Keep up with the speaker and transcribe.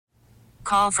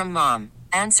Call from mom.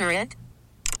 Answer it.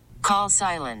 Call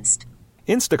silenced.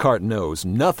 Instacart knows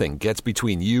nothing gets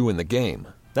between you and the game.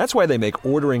 That's why they make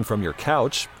ordering from your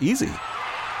couch easy.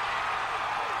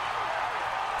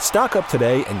 Stock up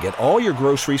today and get all your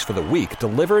groceries for the week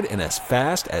delivered in as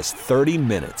fast as 30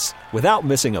 minutes without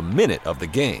missing a minute of the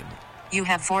game. You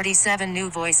have 47 new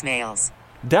voicemails.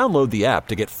 Download the app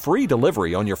to get free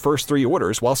delivery on your first 3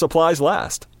 orders while supplies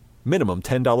last. Minimum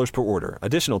 $10 per order.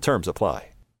 Additional terms apply.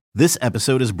 This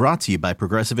episode is brought to you by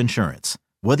Progressive Insurance.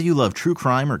 Whether you love true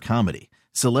crime or comedy,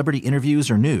 celebrity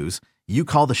interviews or news, you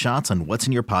call the shots on what's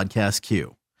in your podcast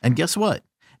queue. And guess what?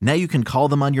 Now you can call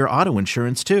them on your auto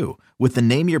insurance too with the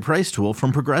Name Your Price tool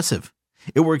from Progressive.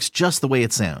 It works just the way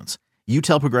it sounds. You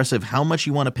tell Progressive how much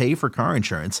you want to pay for car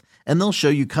insurance, and they'll show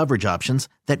you coverage options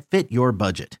that fit your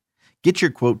budget. Get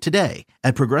your quote today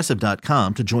at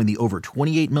Progressive.com to join the over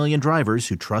 28 million drivers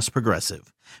who trust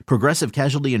Progressive. Progressive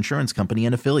Casualty Insurance Company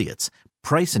and Affiliates.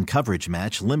 Price and coverage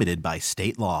match limited by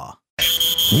state law.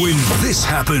 When this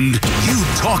happened, you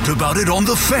talked about it on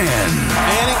The Fan.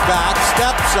 Manning back,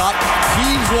 steps up,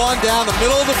 heaves one down the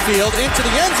middle of the field into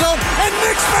the end zone, and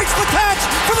Nix makes the catch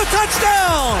for the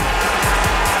touchdown!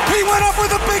 He went up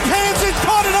with the big hands and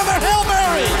caught it on the Hail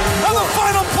Mary on the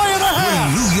final play of the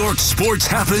half. When New York sports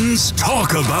happens,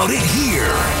 talk about it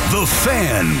here. The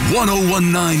Fan,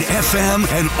 101.9 FM,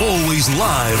 and always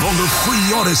live on the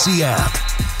free Odyssey app.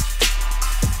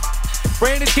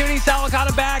 Brandon Tierney,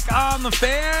 Salicata back on The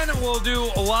Fan. We'll do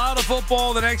a lot of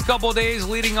football the next couple of days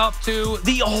leading up to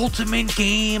the ultimate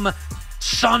game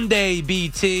Sunday,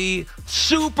 BT.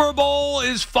 Super Bowl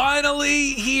is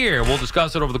finally here. We'll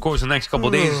discuss it over the course of the next couple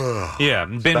of days. Yeah,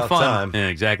 been fun. Yeah,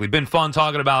 exactly. Been fun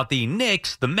talking about the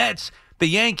Knicks, the Mets, the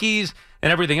Yankees,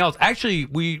 and everything else. Actually,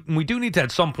 we do need to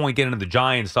at some point get into the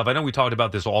Giants stuff. I know we talked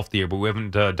about this off the air, but we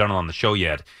haven't done it on the show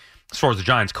yet. As far as the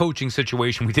Giants coaching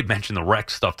situation, we did mention the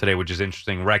Rex stuff today, which is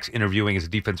interesting. Rex interviewing as a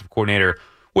defensive coordinator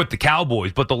with the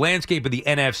Cowboys. But the landscape of the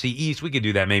NFC East, we could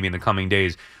do that maybe in the coming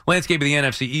days. Landscape of the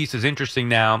NFC East is interesting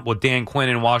now with Dan Quinn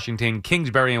in Washington,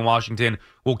 Kingsbury in Washington.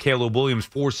 Will Caleb Williams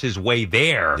force his way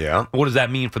there? Yeah. What does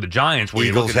that mean for the Giants?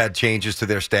 Eagles had changes to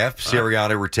their staff.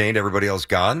 Sirianni retained, everybody else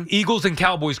gone. Eagles and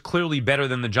Cowboys clearly better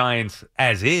than the Giants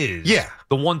as is. Yeah.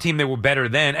 The one team they were better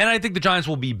than. And I think the Giants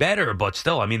will be better, but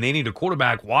still, I mean, they need a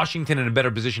quarterback. Washington in a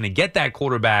better position to get that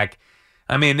quarterback.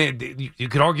 I mean, you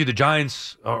could argue the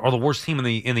Giants are the worst team in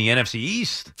the NFC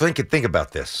East. Think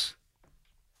about this.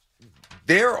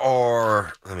 There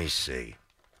are, let me see.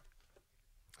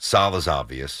 Sal is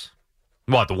obvious.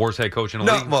 What, the worst head coach in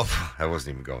the league? No, well, I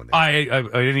wasn't even going there. I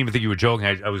didn't even think you were joking.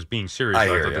 I was being serious. I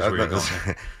hear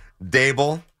you.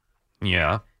 Dable.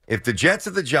 Yeah. If the Jets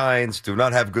and the Giants do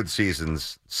not have good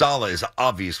seasons, Saleh is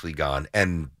obviously gone,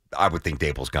 and I would think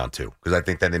Dable's gone too, because I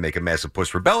think then they make a massive push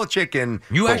for Belichick. And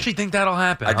you actually think that'll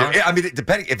happen? I do. I mean,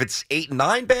 depending if it's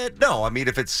 8-9 bad. No, I mean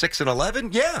if it's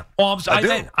 6-11, yeah. Well,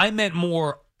 I meant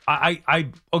more. I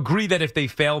agree that if they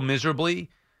fail miserably,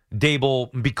 Dable,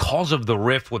 because of the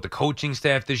rift with the coaching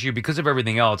staff this year, because of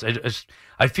everything else,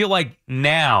 I feel like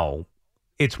now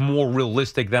it's more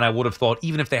realistic than I would have thought,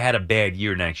 even if they had a bad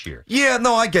year next year. Yeah,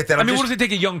 no, I get that. what does it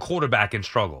take a young quarterback and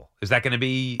struggle? Is that going to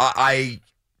be?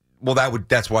 Well,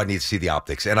 that's why I need to see the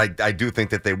optics. And I do think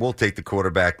that they will take the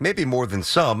quarterback, maybe more than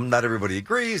some. Not everybody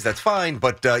agrees. That's fine.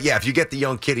 But, yeah, if you get the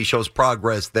young kid, he shows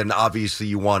progress, then obviously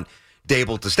you want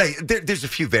Dable to stay. There's a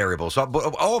few variables. So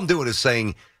all I'm doing is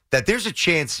saying that there's a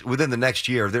chance within the next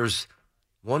year. There's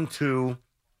 1, 2.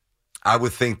 I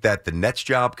would think that the Nets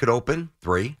job could open.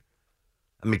 3.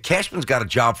 I mean, Cashman's got a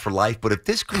job for life. But if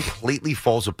this if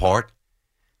falls apart.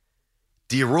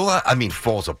 You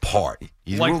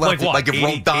like rule out what? Like if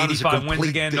 80, Rodon's a 85 complete wins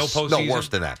again, no postseason? No, worse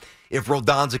than that. If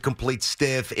Rodon's a complete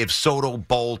stiff, if Soto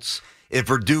bolts, if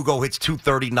Verdugo hits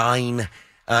 239,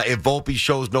 if Volpe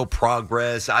shows no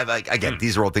progress. Again,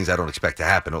 these are all things I don't expect to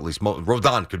happen. At least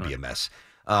Rodon could be a mess.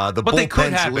 But they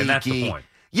could happen. Leaky. That's the point.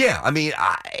 Yeah, I mean,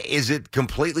 is it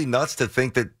completely nuts to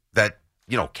think that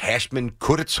Cashman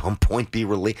could at some point be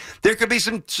relieved? There could be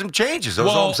some changes. That's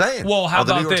all I'm saying. Well, how about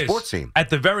the New York this? Sports team. At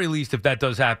the very least, if that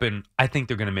does happen, I think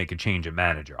they're going to make a change at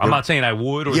manager. I'm not saying I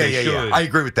would or they should. Yeah. I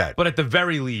agree with that. But at the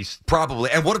very least. Probably.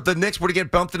 And what if the Knicks were to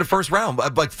get bumped in the first round?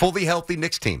 Like fully healthy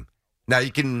Knicks team. Now,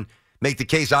 you can make the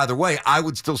case either way. I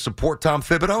would still support Tom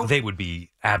Thibodeau. They would be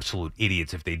absolute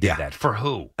idiots if they did that. For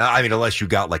who? I mean, unless you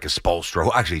got like a Spoelstra,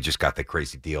 who actually just got that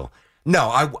crazy deal.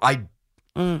 No,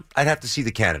 I'd have to see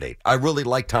the candidate. I really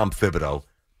like Tom Thibodeau,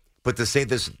 but to say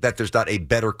that there's not a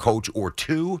better coach or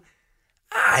two,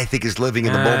 I think is living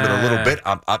in the moment a little bit.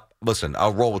 Listen,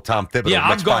 I'll roll with Tom Thibodeau the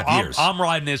next 5 years. I'm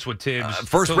riding this with Tibbs.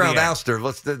 First round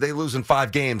ouster. They lose in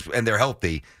 5 games and they're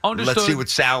healthy. Understood. Let's see what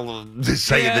Sal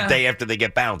say the day after they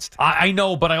get bounced. I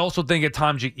know, but I also think at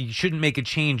times you shouldn't make a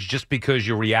change just because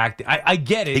you're reacting. I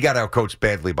get it. He got outcoached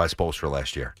badly by Spoelstra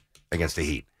last year against the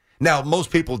Heat. Now, most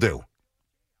people do.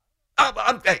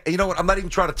 You know what? I'm not even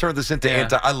trying to turn this into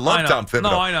anti. I love Tom Thibodeau.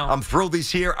 No, I know. I'm thrilled he's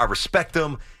here. I respect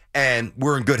him. And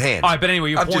we're in good hands. All right, but anyway,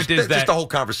 your point is that just the whole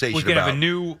conversation we can have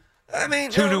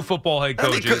two new football head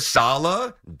coaches.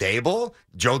 Saleh, Dable,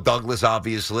 Joe Douglas,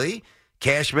 obviously,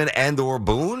 Cashman and/or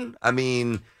Boone. I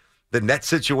mean, the net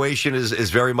situation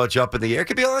is very much up in the air. It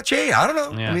could be a lot of change. I don't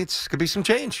know. Yeah. I mean, it could be some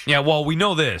change. Yeah, well, we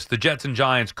know this. The Jets and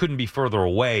Giants couldn't be further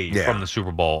away from the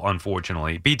Super Bowl,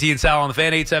 unfortunately. BT and Sal on the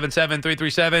Fan,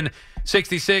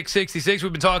 877-337-6666.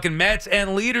 We've been talking Mets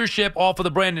and leadership off of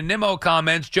the Brandon Nimmo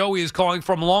comments. Joey is calling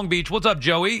from Long Beach. What's up,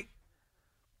 Joey?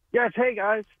 Yes, hey,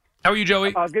 guys. How are you,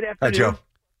 Joey? Good afternoon. Hi, Joe.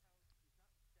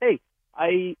 Hey,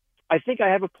 I think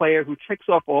I have a player who checks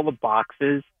off all the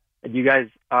boxes, and you guys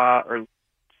are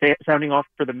sounding off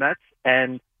for the Mets,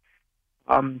 and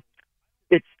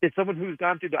it's someone who's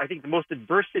gone through, I think, the most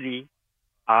adversity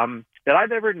that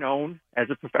I've ever known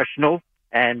as a professional,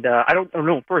 and I don't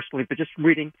know him personally, but just from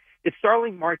reading, it's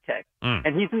Starling Marte,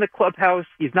 and he's in the clubhouse.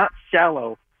 He's not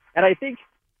shallow, and I think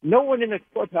no one in the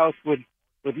clubhouse would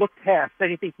look past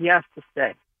anything he has to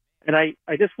say, and I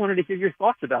just wanted to hear your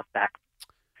thoughts about that.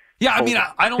 Yeah, I mean,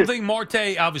 I don't think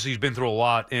Marte, obviously, he's been through a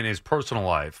lot in his personal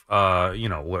life.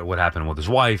 What happened with his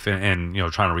wife and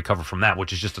trying to recover from that,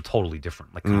 which is just a totally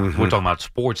different. Like, we're talking about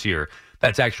sports here.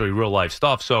 That's actually real life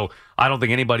stuff. So I don't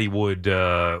think anybody would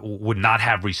not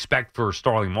have respect for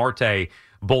Starling Marte,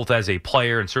 both as a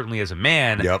player and certainly as a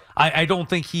man. Yep. I don't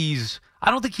think he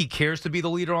cares to be the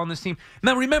leader on this team.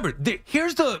 Now, remember,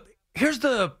 here's the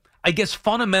I guess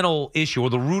fundamental issue or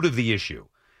the root of the issue.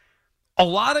 A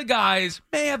lot of guys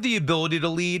may have the ability to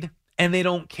lead, and they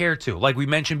don't care to. Like we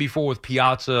mentioned before with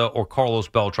Piazza or Carlos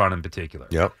Beltran in particular.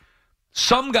 Yep.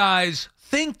 Some guys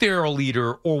think they're a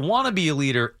leader or want to be a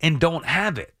leader and don't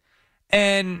have it.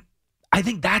 And I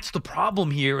think that's the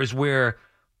problem here is where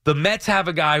the Mets have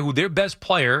a guy who their best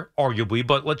player, arguably,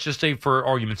 but let's just say for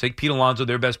argument's sake, Pete Alonso,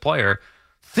 their best player,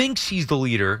 thinks he's the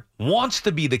leader, wants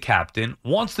to be the captain,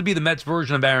 wants to be the Mets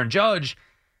version of Aaron Judge,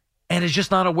 and is just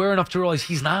not aware enough to realize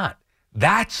he's not.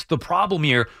 That's the problem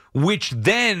here, which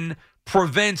then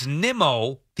prevents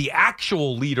Nimmo, the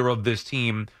actual leader of this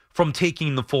team, from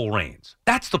taking the full reins.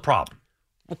 That's the problem.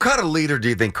 What kind of leader do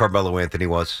you think Carmelo Anthony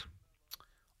was?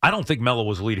 I don't think Melo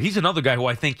was a leader. He's another guy who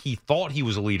I think he thought he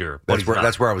was a leader. But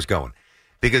That's where I was going.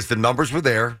 Because the numbers were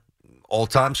there.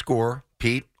 All-time scorer,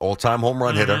 Pete, all-time home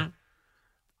run hitter.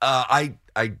 I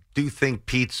do think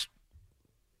Pete's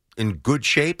in good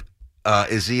shape.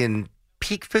 Is he in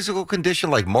peak physical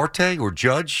condition like Marte or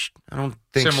Judge? I don't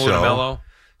think so. Similar to Melo?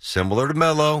 Similar to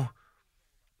Melo.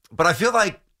 But I feel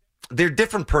like they're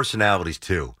different personalities,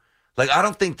 too. Like, I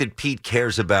don't think that Pete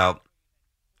cares about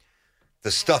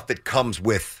the stuff that comes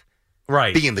with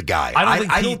being the guy.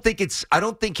 I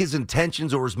don't think his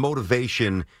intentions or his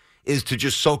motivation is to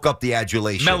just soak up the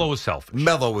adulation. Melo is selfish.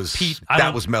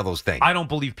 That was Melo's thing. I don't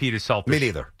believe Pete is selfish. Me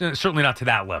neither. Certainly not to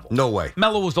that level. No way.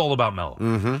 Melo was all about Melo.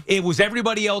 Mm-hmm. It was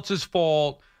everybody else's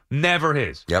fault, never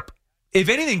his. Yep. If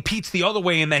anything, Pete's the other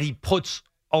way in that he puts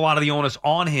a lot of the onus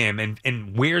on him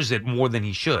and wears it more than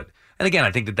he should. And again,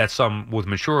 I think that's some with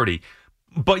maturity.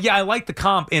 But yeah, I like the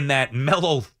comp in that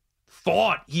Melo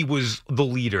thought he was the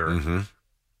leader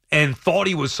and thought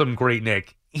he was some great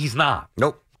Nick. He's not.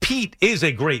 Nope. Pete is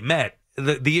a great Met.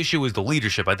 The issue is the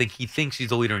leadership. I think he thinks he's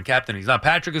the leader and captain. He's not.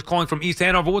 Patrick is calling from East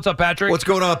Hanover. What's up, Patrick? What's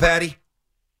going on, Patty?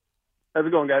 How's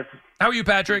it going, guys? How are you,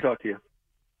 Patrick? Good to talk to you.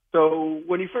 So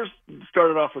when you first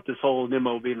started off with this whole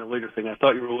Nimmo being the leader thing, I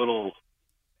thought you were a little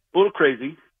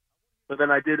crazy. But then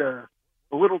I did a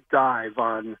little dive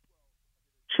on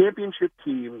championship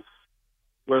teams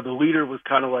where the leader was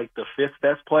kind of like the fifth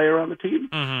best player on the team.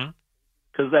 Mm-hmm.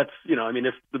 Because that's,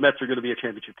 if the Mets are going to be a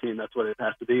championship team, that's what it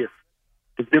has to be.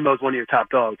 If Nimmo's one of your top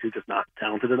dogs, he's just not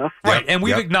talented enough. Right, and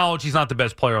we've acknowledged he's not the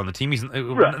best player on the team. He's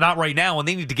not right now, and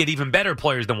they need to get even better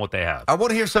players than what they have. I want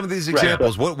to hear some of these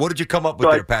examples. Right. What did you come up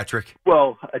with there, Patrick?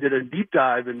 Well, I did a deep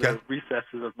dive in the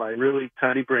recesses of my really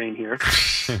tiny brain here.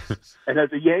 And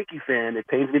as a Yankee fan, it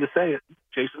pains me to say it,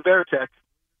 Jason Varitek.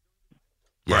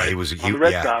 Yeah, he was.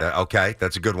 Okay,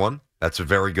 that's a good one. That's a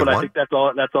very good one. I think that's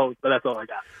all I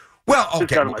got. Well,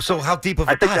 okay. So how deep of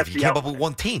a dive? You came up with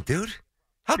one team, dude.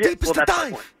 How deep is the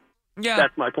dive? Yeah,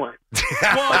 that's my point.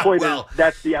 My point is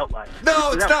that's the outlier.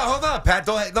 No, it's not. Hold on, Pat.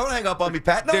 Don't hang up on me,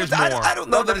 Pat. No, There's more. I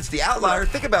don't know that it's the outlier.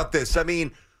 Think about this. I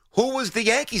mean, Who was the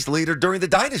Yankees leader during the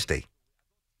dynasty?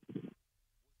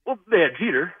 Well, they had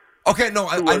Jeter. Okay, no,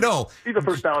 I know. He's the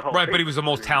first ballot Hall of Right, but he Famer. was the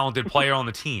most talented player on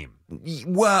the team.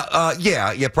 Well,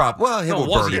 yeah, probably. Well, No, well,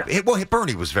 was Bernie. he? Well,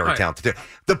 Bernie was very Right. talented. Too.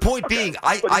 The point being,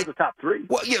 But he's the top three.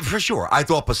 Well, yeah, for sure. I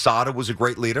thought Posada was a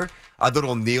great leader. I thought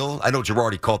O'Neill. I know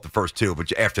Girardi caught the first two,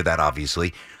 but after that,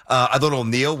 obviously, I thought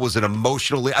O'Neill was an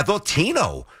emotional leader. I thought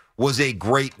Tino was a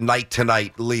great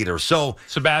night-to-night leader. So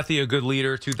Sabathia, good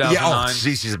leader, 2009. yeah,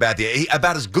 CeCe Sabathia,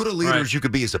 about as good a leader Right. as you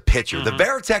could be as a pitcher. The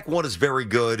Veritek one is very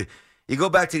good. You go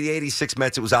back to the 86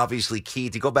 Mets, it was obviously key.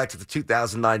 To go back to the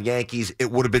 2009 Yankees, it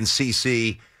would have been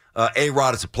CeCe.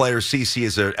 A-Rod as a player,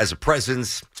 CeCe as a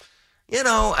presence. You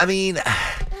know, I mean,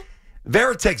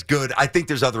 Veritek's good. I think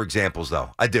there's other examples, though.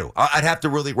 I do. I'd have to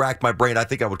really rack my brain. I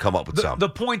think I would come up with some. The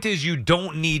point is you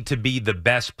don't need to be the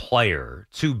best player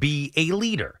to be a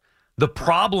leader. The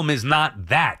problem is not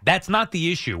that. That's not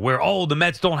the issue where, the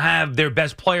Mets don't have their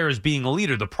best player as being a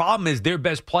leader. The problem is their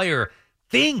best player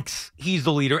thinks he's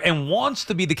the leader and wants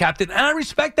to be the captain. And I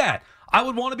respect that. I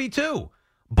would want to be too.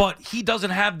 But he doesn't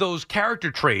have those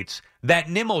character traits that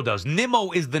Nimmo does.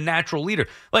 Nimmo is the natural leader.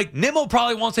 Like, Nimmo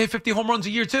probably wants to hit 50 home runs a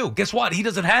year too. Guess what? He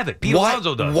doesn't have it. Pete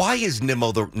Alonso does. Why is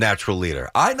Nimmo the natural leader?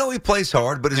 I know he plays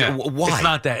hard, but why? It's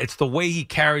not that. It's the way he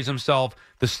carries himself,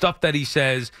 the stuff that he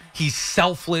says. He's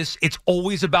selfless. It's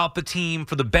always about the team,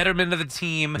 for the betterment of the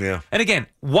team. Yeah. And again,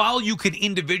 while you could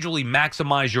individually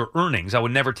maximize your earnings, I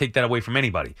would never take that away from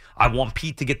anybody. I want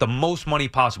Pete to get the most money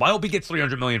possible. I hope he gets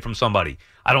 $300 million from somebody.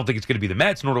 I don't think it's going to be the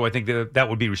Mets, nor do I think that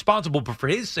would be responsible. But for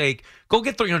his sake, go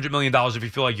get $300 million if you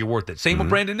feel like you're worth it. Same with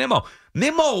Brandon Nimmo.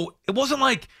 Nimmo, it wasn't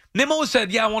like Nimmo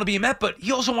said, yeah, I want to be a Met, but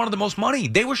he also wanted the most money.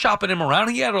 They were shopping him around.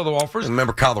 He had other offers.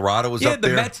 Remember Colorado was up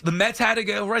there? The Mets had to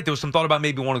go, right. There was some thought about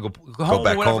maybe want to go home. Go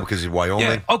back or whatever. home because he's Wyoming.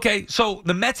 Yeah, okay, so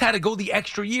the Mets had to go the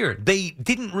extra year. They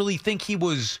didn't really think he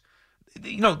was,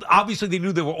 obviously they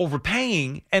knew they were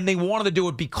overpaying, and they wanted to do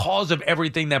it because of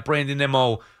everything that Brandon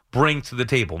Nimmo brings to the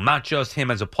table, not just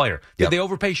him as a player. Did they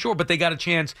overpay? Sure, but they got a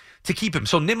chance to keep him.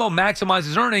 So Nimmo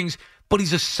maximizes earnings, but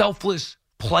he's a selfless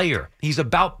player. He's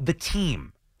about the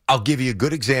team. I'll give you a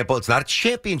good example. It's not a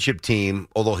championship team,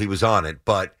 although he was on it,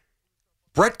 but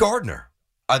Brett Gardner,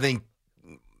 I think,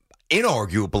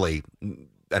 inarguably,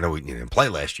 I know he didn't play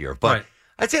last year, but Right.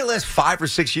 I'd say the last 5 or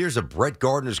 6 years of Brett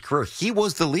Gardner's career, he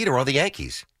was the leader on the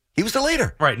Yankees. He was the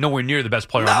leader. Right, nowhere near the best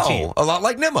player on the team. No, a lot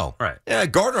like Nimmo. Right. Yeah,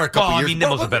 Gardner a couple years.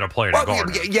 Nimmo's a better player than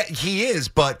Gardner. Yeah, he is,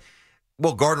 but,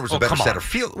 Gardner was a better center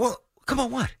field. Well, come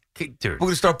on, what? Dude. We're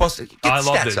going to start busting. Get I the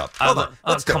love stats this. up. Hold on.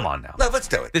 Let's do come it. on now. No, let's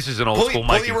do it. This is an old school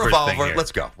Mike Pull your and Chris revolver. thing here.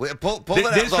 Let's go. Pull it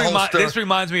out of the holster. This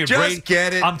reminds me of Just Brady.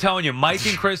 get it. I'm telling you, Mike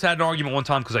and Chris had an argument one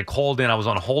time because I called in. I was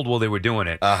on hold while they were doing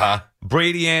it. Uh-huh.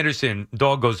 Brady Anderson,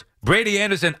 dog goes, Brady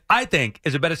Anderson, I think,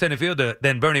 is a better center fielder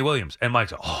than Bernie Williams. And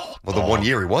Mike's like, Well, dog. the 1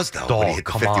 year he was, though, when he hit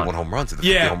the Come 51 on. home runs. The 50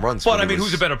 Yeah, home runs. but when I he mean, was-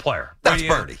 who's a better player? That's Brady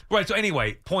Bernie. Right, so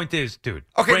anyway, point is, dude,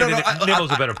 Okay,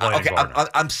 Nimmo's a better player Okay, than Gardner.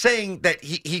 I'm saying that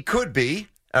he could be,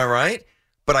 all right?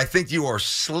 But I think you are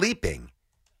sleeping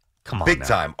Come on big now.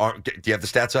 time. Do you have the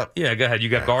stats up? Yeah, go ahead. You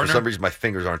got For Gardner? some reason, my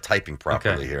fingers aren't typing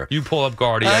properly Okay. here. You pull up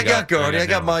Gardy. I got Gardy. I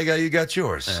got Nimmo. my guy. You got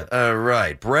yours. All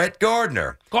right. Brett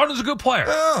Gardner. Gardner's a good player.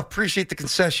 Oh, appreciate the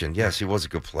concession. Yes, he was a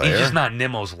good player. He's just not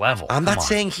Nimmo's level. I'm Come not on.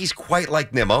 saying he's quite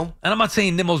like Nimmo. And I'm not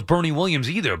saying Nimmo's Bernie Williams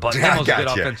either, but Yeah, I Nimmo's a good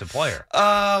gotcha. offensive player.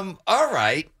 All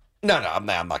right. No, I'm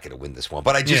not going to win this one,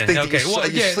 but I just think that you're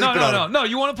sleeping on him. No.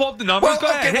 You want to pull up the numbers? Well, Go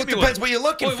ahead. okay, Hit well, it me depends with what you're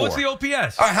looking for. What's the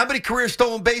OPS? All right, how many career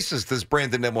stolen bases does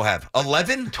Brandon Nimmo have?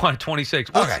 11? 26.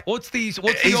 Okay. What's the He's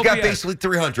OPS? got basically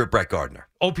 300, Brett Gardner.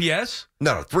 OPS?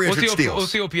 No, 300 steals.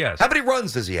 What's the OPS? How many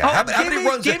runs does he have? How many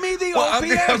runs? Give me the I'm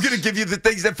OPS. going to give you the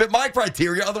things that fit my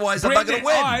criteria. Otherwise, I'm not going to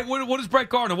win. All right, what is Brett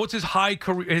Gardner? What's his high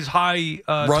career? His high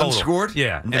Runs total? scored?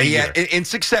 Yeah. In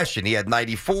succession. He had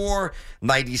 94,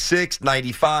 96,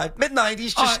 95,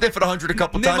 mid-90s, just sniffing 100 a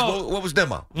couple times. What was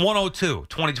Nimmo? 102,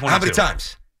 2022. How many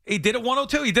times? He did it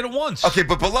 102. He did it once. Okay,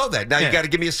 but below that, now you got to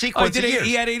give me a sequence of years.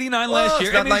 He had 89 Well, last it's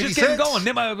year, not and he's just getting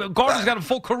 96. going. Gardner's got a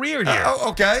full career here.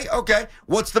 Okay.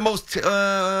 What's the most? Yeah.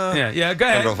 Go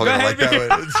ahead. I don't know if I'm going to like that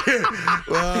one.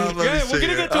 Well, let me ahead, see we're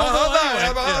gonna here. get to it Hold on,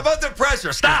 anyway. I'm under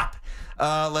pressure. Stop.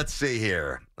 Let's see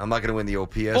here. I'm not going to win the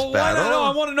OPS Well, why battle. not? No,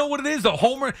 I want to know what it is. The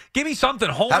homer. Give me something.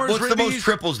 Homers, What's the most ribbies?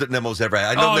 triples that Nimmo's ever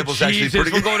had? I know Nimmo's actually Jesus,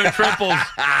 pretty we're good. going to triples.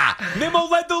 Nimmo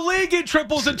led the league in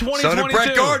triples in 2022. So did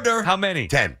Brett Gardner. How many?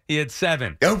 10. He had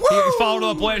 7. Yeah, He woo! followed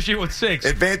up last year with 6.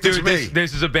 Advantage Dude, me.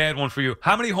 this is a bad one for you.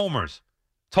 How many homers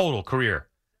total career?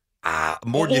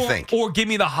 More than you think. Or give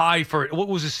me the high for what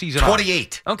was his season?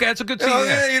 28. Okay, that's a good season.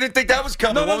 You didn't think that was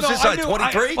coming. What was his side?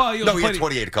 23? No, he had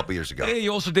 28 a couple years ago. He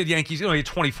also did Yankees. He had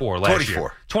 24 last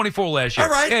year. 24 last year.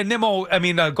 All right.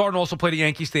 Yeah, Gardner also played at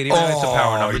Yankee Stadium. That's a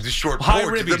power number. He's a short high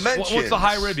port to ribbies. dimensions. What's the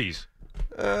high ribbies?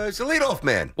 It's a leadoff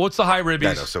man. What's the high ribbies?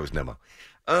 I know, so is Nimmo.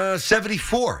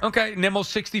 74. Okay, Nemo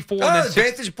 64. Oh, and then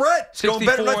advantage Brett. It's going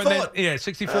better than I thought.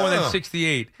 64 and then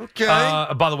 68. Okay.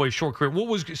 By the way, short career.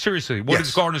 What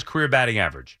is Gardner's career batting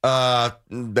average? I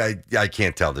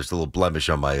can't tell. There's a little blemish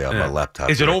on my laptop.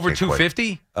 Is it over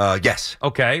 250? Yes.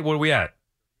 Okay, what are we at?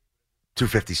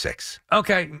 256.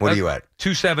 Okay. What are you at?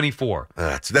 274.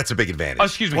 That's a big advantage.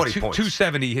 Excuse me. 20 points.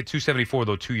 270. He hit 274,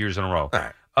 though, 2 years in a row. All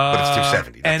right. But it's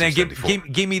 270. And then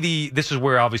give me this is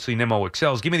where obviously Nimmo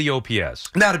excels. Give me the OPS.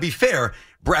 Now, to be fair,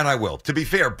 Brett, I will. To be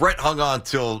fair, Brett hung on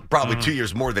till probably 2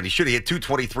 years more than he should. He hit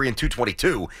 223 and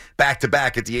 222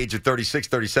 back-to-back at the age of 36,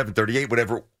 37, 38,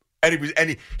 whatever.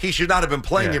 And he should not have been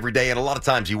playing every day, and a lot of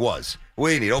times he was. What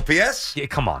do you need, OPS? Yeah,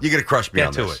 come on. You're going to crush me Get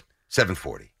on to this. it.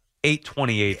 740.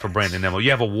 828 for Brandon Nimmo.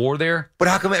 You have a war there? But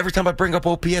how come every time I bring up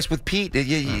OPS with Pete,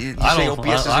 you say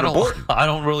OPS isn't important? I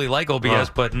don't really like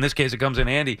OPS, but in this case, it comes in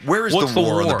handy. Where is What's the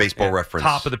war on the baseball reference?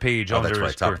 Top of the page. Oh, that's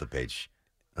right, top of the page.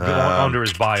 Under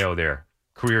his bio there.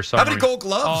 Career summary. How many gold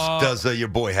gloves does your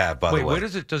boy have, by the way? Wait, where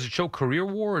does it show career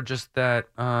war or just that?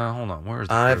 Hold on. Where is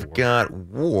the I've got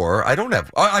war. I don't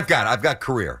have. I've got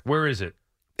career. Where is it?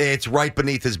 It's right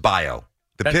beneath his bio.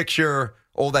 The picture,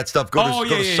 all that stuff. Go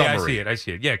to summary. I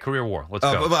see it. Yeah, career war. Let's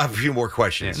go. I have a few more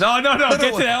questions. Yeah. No.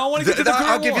 Get to that. I want to get to the career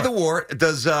war. I'll give you the war.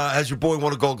 Has your boy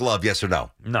won a gold glove? Yes or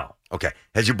no? No. Okay.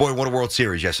 Has your boy won a World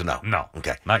Series? Yes or no? No.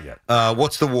 Okay. Not yet.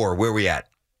 What's the war? Where are we at?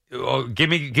 Give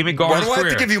me Gardner's career. Why do I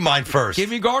have to give you mine first? Give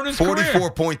me Gardner's career.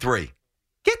 44.3.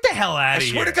 Get the hell out of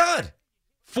here. I swear to God.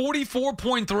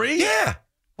 44.3? Yeah.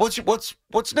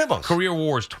 What's Nimmo's? Career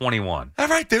war is 21. All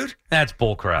right, dude. That's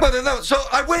bullcrap. No, so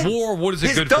I win. War, what is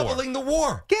it good doubling the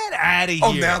war. Get out of here.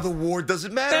 Oh, now the war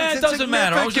doesn't matter. That doesn't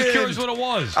matter. I was just curious what it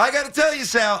was. I got to tell you,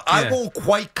 Sal, I won't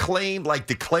quite claim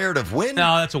declarative win.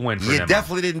 No, that's a win for Nimmo. You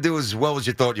definitely didn't do as well as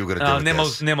you thought you were going to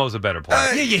do. Nimmo's a better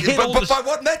player. You hit but by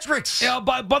what metrics? Yeah,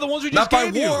 by the ones we just Not by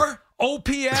gave war. You.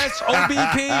 OPS,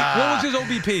 OBP. What was his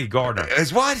OBP, Gardner?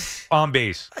 Is what? On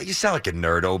base. You sound like a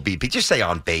nerd, OBP. Just say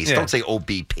on base. Yeah. Don't say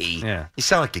OBP. Yeah. You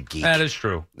sound like a geek. That is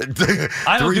true.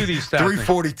 I don't do these stats.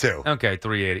 342. Okay,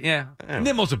 380. Yeah.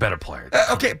 Nimmo's a better player.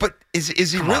 Okay, but is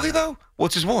he really, though?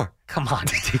 What's his war? Come on,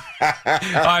 BT. All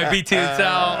right, BT and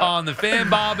Sal on the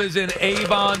fan. Bob is in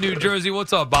Avon, New Jersey.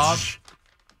 What's up, Bob?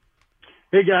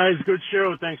 Hey, guys. Good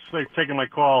show. Thanks for taking my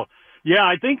call. Yeah,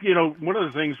 I think, one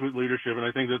of the things with leadership, and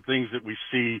I think the things that we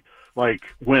see, like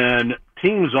when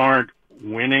teams aren't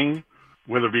winning,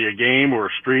 whether it be a game or a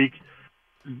streak,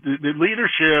 the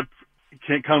leadership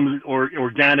can come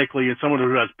organically in someone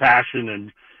who has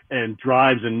passion and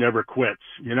drives and never quits.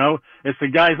 It's the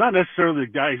guy. It's not necessarily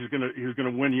the guy who's gonna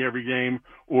win you every game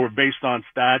or based on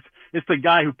stats. It's the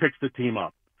guy who picks the team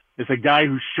up. It's a guy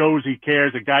who shows he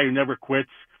cares. A guy who never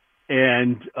quits,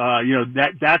 and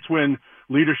that's when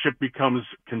leadership becomes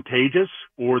contagious,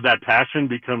 or that passion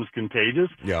becomes contagious.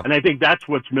 Yeah. And I think that's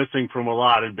what's missing from a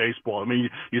lot in baseball. I mean,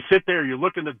 you sit there, you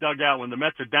look in the dugout when the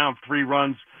Mets are down 3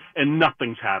 runs and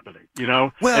nothing's happening,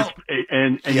 Well,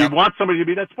 and you want somebody to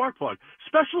be that spark plug,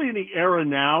 especially in the era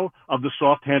now of the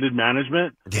soft-handed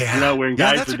management. Yeah. When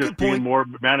guys are just being more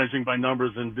managing by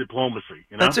numbers and diplomacy.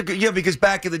 That's a good, because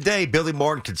back in the day, Billy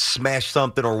Martin could smash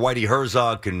something, or Whitey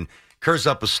Herzog can curse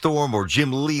up a storm, or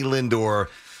Jim Leland, or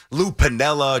Lou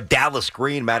Piniella, Dallas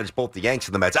Green managed both the Yanks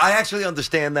and the Mets. I actually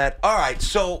understand that. All right,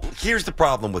 so here's the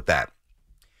problem with that.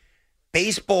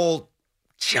 Baseball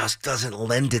just doesn't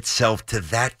lend itself to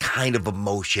that kind of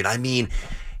emotion. I mean,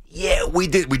 yeah, we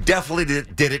definitely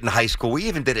did it in high school. We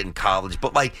even did it in college.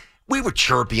 But, we were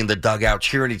chirpy in the dugout,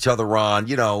 cheering each other on,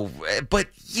 But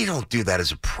you don't do that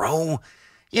as a pro.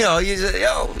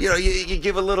 You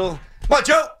give a little, come on,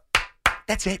 Joe.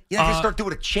 That's it. You just start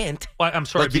doing a chant. I'm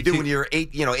sorry, like you do when you're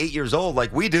 8 years old,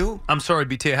 like we do. I'm sorry,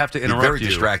 BT. I have to interrupt You're very you.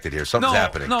 distracted here. Something's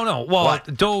happening. No. Well,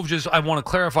 Dove, I want to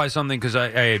clarify something because I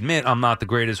admit I'm not the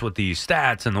greatest with the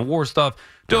stats and the war stuff.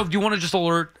 Dove, do you want to just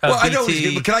alert BT? I know.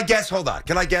 But can I guess? Hold on.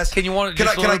 Can I guess? Can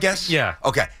I guess? Yeah.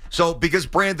 Okay. So because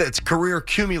Brandon, it's career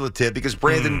cumulative. Because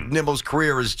Brandon Nimmo's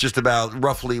career is just about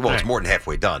roughly, it's more than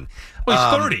halfway done.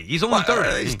 Well, he's 30. He's only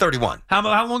 30. He's 31.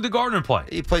 How long did Gardner play?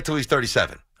 He played till he's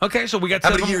 37. Okay, so we got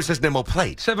how many years has Nimmo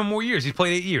played? 7 more years. He's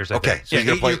played 8 years. Okay, so he's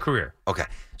 8-year career. Okay,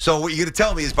 so what you're going to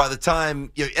tell me is by the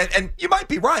time and you might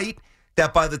be right.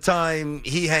 that by the time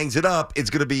he hangs it up, it's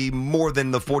going to be more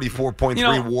than the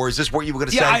 44.3 WAR. Is this what you were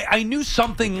going to say? Yeah, I knew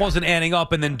something wasn't adding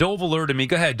up, and then Dove alerted me.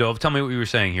 Go ahead, Dove. Tell me what you were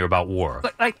saying here about WAR.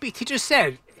 Like BT just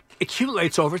said,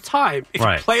 accumulates over time. If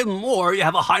Right. you play more, you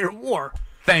have a higher WAR.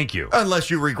 Thank you. Unless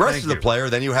you regress as a player,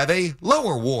 then you have a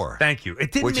lower WAR. Thank you.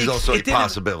 It didn't which is also a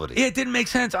possibility. It didn't make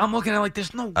sense. I'm looking at it like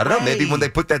there's no way. I don't know. Maybe when they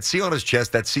put that C on his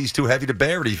chest, that C's too heavy to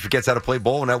bear, and he forgets how to play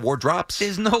ball, and that WAR drops.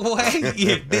 There's no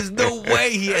way. There's no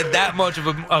way he had that much of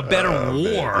a better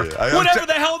WAR. Man, Whatever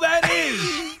the hell that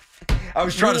is. I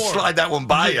was trying to WAR. slide that one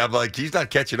by you. I'm like, he's not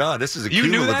catching on. This is a You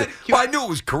knew cumulative. that? Well, I knew it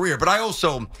was career, but I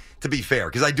also, to be fair,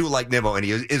 because I do like Nimmo, and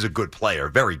he is a good player,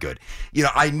 very good.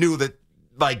 I knew that,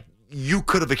 you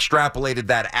could have extrapolated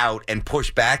that out and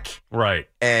pushed back, right,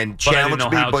 and But I didn't challenged know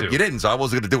me, how but to. you didn't, so I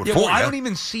wasn't going to do it for you. I don't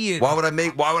even see it. Why would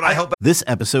I help? This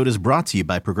episode is brought to you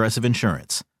by Progressive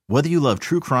Insurance. Whether you love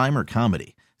true crime or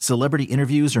comedy, celebrity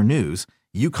interviews or news,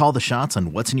 you call the shots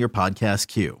on what's in your podcast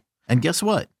queue. And guess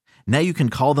what? Now you can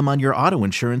call them on your auto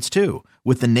insurance too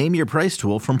with the Name Your Price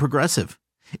tool from Progressive.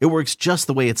 It works just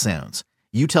the way it sounds.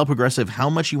 You tell Progressive how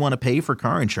much you want to pay for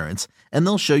car insurance, and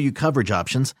they'll show you coverage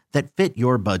options that fit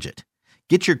your budget.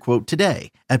 Get your quote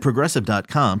today at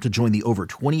Progressive.com to join the over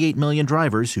 28 million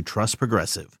drivers who trust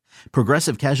Progressive.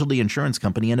 Progressive Casualty Insurance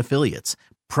Company and Affiliates.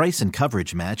 Price and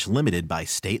coverage match limited by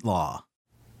state law.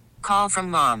 Call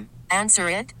from mom. Answer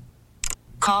it.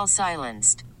 Call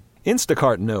silenced.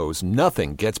 Instacart knows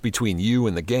nothing gets between you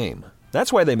and the game.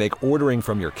 That's why they make ordering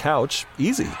from your couch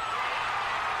easy.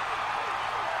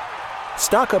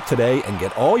 Stock up today and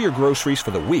get all your groceries for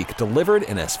the week delivered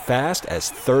in as fast as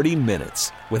 30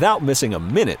 minutes without missing a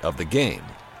minute of the game.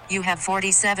 You have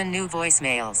 47 new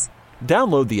voicemails.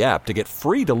 Download the app to get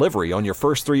free delivery on your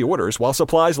first 3 orders while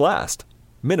supplies last.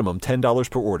 Minimum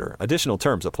 $10 per order. Additional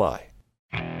terms apply.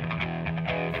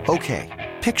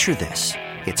 Okay, picture this.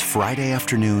 It's Friday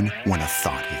afternoon when a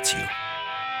thought hits you.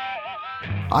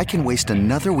 I can waste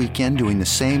another weekend doing the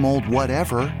same old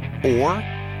whatever, or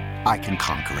I can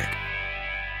conquer it.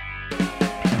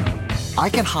 I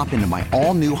can hop into my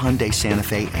all-new Hyundai Santa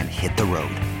Fe and hit the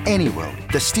road. Any road.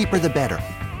 The steeper, the better.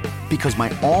 Because my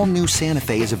all-new Santa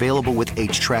Fe is available with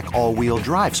H-Track all-wheel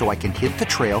drive, so I can hit the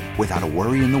trail without a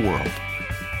worry in the world.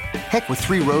 Heck, with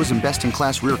 3 rows and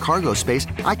best-in-class rear cargo space,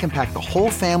 I can pack the whole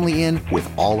family in with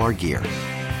all our gear.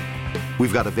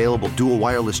 We've got available dual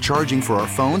wireless charging for our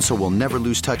phones, so we'll never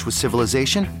lose touch with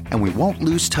civilization, and we won't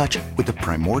lose touch with the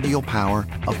primordial power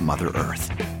of Mother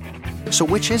Earth. So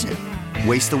which is it?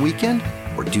 Waste the weekend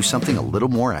or do something a little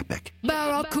more epic?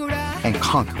 And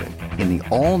conquer it in the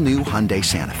all-new Hyundai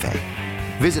Santa Fe.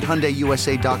 Visit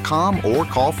HyundaiUSA.com or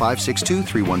call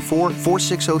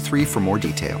 562-314-4603 for more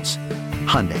details.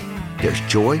 Hyundai, there's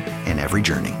joy in every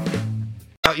journey.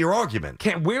 About your argument.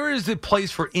 Where is the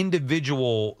place for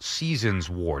individual seasons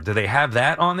WAR? Do they have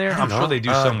that on there? I'm sure they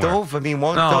do somewhere. Dove,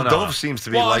 Dove seems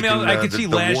to be liking I can see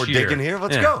the last WAR year. digging here.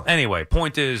 Let's go. Anyway,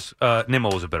 point is,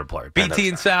 Nimmo was a better player. BT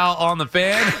and Sal on the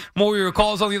fan. More of your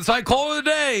calls on the other side. Call of the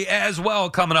day as well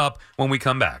coming up when we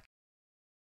come back.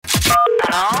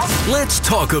 Let's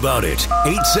talk about it.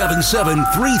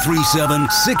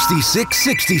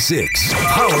 877-337-6666.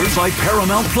 Powered by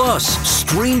Paramount Plus.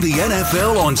 Stream the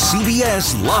NFL on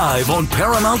CBS live on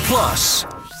Paramount Plus.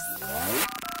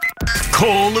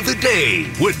 Call of the day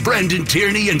with Brendan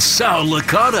Tierney and Sal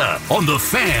Licata on The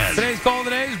Fan. Today's call of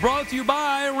the day is brought to you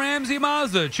by Ramsey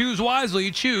Mazda. Choose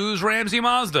wisely. Choose Ramsey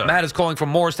Mazda. Matt is calling from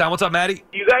Morristown. What's up, Matty?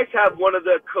 You guys have one of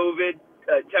the COVID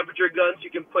temperature guns you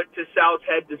can put to Sal's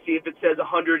head to see if it says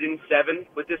 107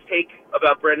 with this take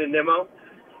about Brendan Nimmo.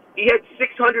 He had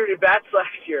 600 at-bats last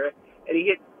year, and he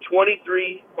hit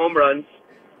 23 home runs,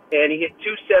 and he hit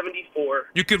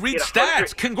 274. You could read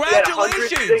stats.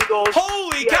 Congratulations.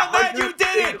 Holy cow, Matt, you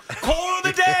did it. Call of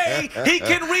the day. He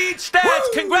can read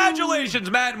stats. Congratulations,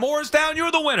 Matt. Morristown,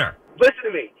 you're the winner. Listen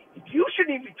to me. You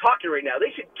shouldn't even be talking right now.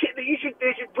 They should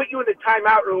put you in the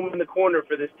timeout room in the corner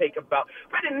for this take about.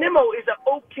 Brendan Nimmo is an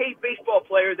okay baseball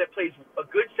player that plays a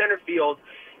good center field.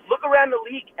 Look around the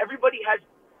league. Everybody has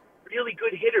really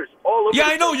good hitters all over. Yeah,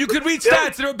 I know. You could read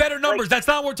stats. There are better numbers. That's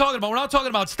not what we're talking about. We're not talking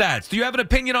about stats. Do you have an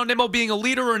opinion on Nimmo being a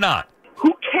leader or not?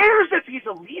 Who cares if he's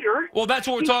a leader? Well, that's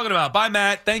what we're talking about. Bye,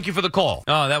 Matt. Thank you for the call.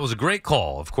 Oh, that was a great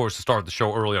call, of course, to start the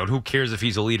show early on. Who cares if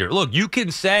he's a leader? Look, you can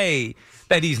say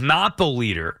that he's not the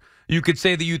leader. You could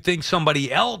say that you think somebody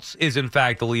else is, in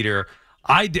fact, the leader.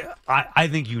 I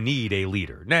think you need a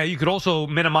leader. Now, you could also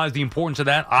minimize the importance of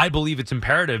that. I believe it's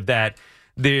imperative that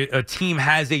a team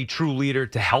has a true leader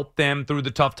to help them through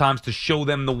the tough times, to show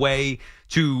them the way,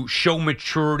 to show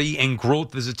maturity and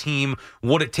growth as a team,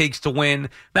 what it takes to win.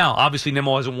 Now, obviously,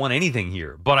 Nimmo hasn't won anything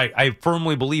here, but I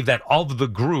firmly believe that of the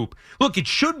group, look, it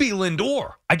should be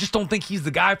Lindor. I just don't think he's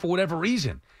the guy for whatever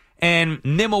reason. And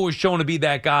Nimmo is shown to be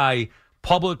that guy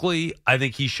publicly. I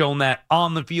think he's shown that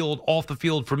on the field, off the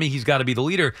field. For me, he's got to be the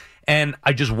leader. And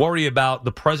I just worry about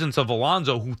the presence of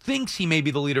Alonso, who thinks he may be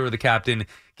the leader or the captain,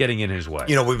 getting in his way.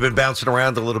 We've been bouncing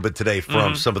around a little bit today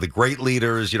from some of the great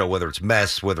leaders, whether it's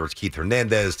Mess, whether it's Keith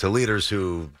Hernandez, to leaders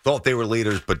who thought they were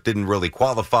leaders but didn't really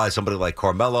qualify, somebody like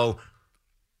Carmelo.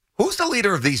 Who's the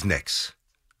leader of these Knicks?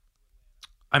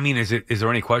 I mean, is there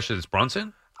any question it's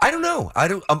Brunson? I don't know.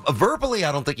 Verbally,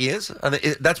 I don't think he is.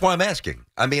 That's why I'm asking.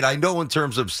 I mean, I know in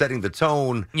terms of setting the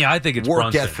tone. Yeah, I think it's work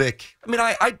Brunson. ethic. I mean,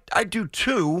 I do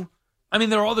too. I mean,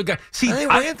 there are other guys. See, I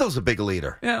think Randall's a big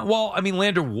leader. Yeah, well, I mean,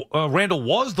 Randall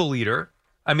was the leader.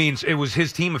 I mean, it was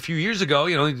his team a few years ago,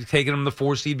 taking him the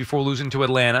 4 seed before losing to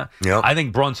Atlanta. Yep. I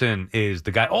think Brunson is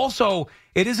the guy. Also,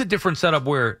 it is a different setup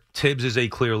where Tibbs is a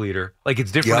clear leader. Like,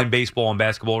 it's different in baseball and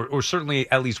basketball, or certainly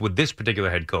at least with this particular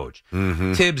head coach.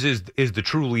 Mm-hmm. Tibbs is the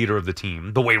true leader of the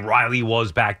team, the way Riley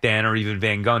was back then, or even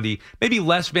Van Gundy. Maybe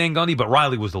less Van Gundy, but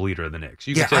Riley was the leader of the Knicks.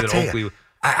 You can say that Oakley.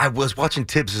 I was watching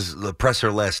Tibbs'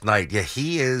 presser last night. Yeah,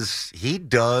 he is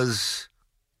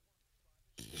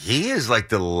like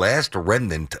the last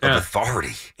remnant of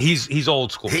authority. He's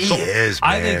old school. He is,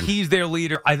 man. I think he's their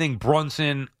leader. I think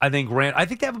Brunson. I think Rand. I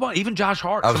think they have a bunch. Even Josh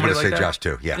Hart. I was going to say that. Josh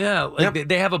too. Yeah. Yeah.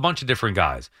 They have a bunch of different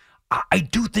guys. I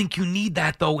do think you need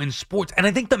that, though, in sports. And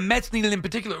I think the Mets need it in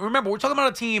particular. Remember, we're talking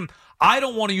about a team. I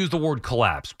don't want to use the word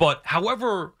collapse, but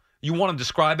however you want to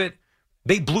describe it,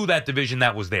 they blew that division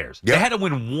that was theirs. Yep. They had to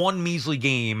win one measly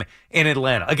game in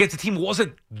Atlanta against a team who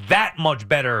wasn't that much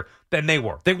better than they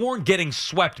were. They weren't getting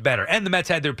swept better. And the Mets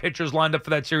had their pitchers lined up for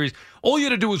that series. All you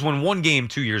had to do was win one game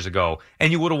 2 years ago,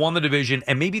 and you would have won the division.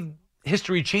 And maybe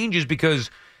history changes because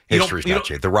history's not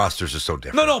changed. The rosters are so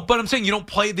different. No, but I'm saying you don't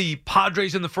play the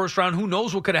Padres in the first round. Who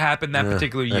knows what could have happened that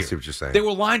particular year? I see what you're saying. They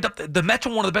were lined up. The Mets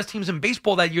were one of the best teams in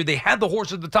baseball that year. They had the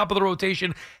horses at the top of the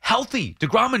rotation healthy.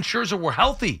 DeGrom and Scherzer were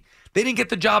healthy. They didn't get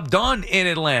the job done in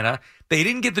Atlanta. They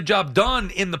didn't get the job done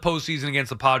in the postseason against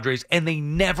the Padres, and they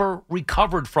never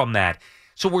recovered from that.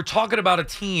 So we're talking about a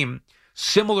team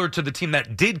similar to the team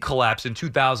that did collapse in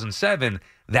 2007,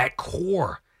 that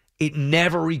core. It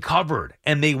never recovered,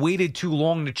 and they waited too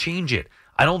long to change it.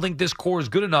 I don't think this core is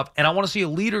good enough, and I want to see a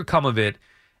leader come of it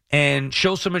and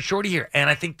show some maturity here. And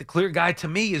I think the clear guy to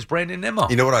me is Brandon Nimmo.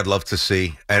 You know what I'd love to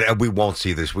see? And we won't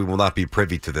see this. We will not be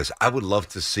privy to this. I would love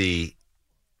to see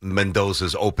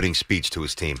Mendoza's opening speech to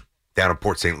his team down in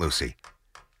Port St. Lucie.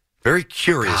 Very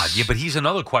curious. God, yeah, but he's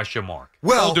another question mark.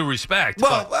 Well, all due respect.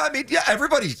 Well, I mean, yeah,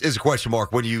 everybody is a question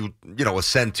mark when you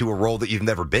ascend to a role that you've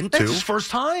never been to. That's his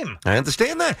first time. I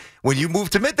understand that. When you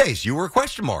moved to middays, you were a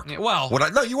question mark. Yeah, well,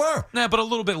 no, you were. Nah, but a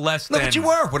little bit less. No, but you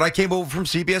were. When I came over from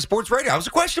CBS Sports Radio, I was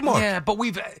a question mark. Yeah, but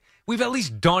we've at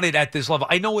least done it at this level.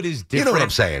 I know it is different. You know what I'm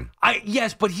saying?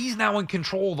 Yes, but he's now in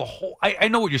control of the whole. I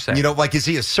know what you're saying. Is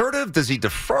he assertive? Does he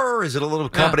defer? Is it a little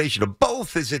combination of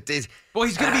both? Well,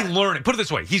 he's going to be learning. Put it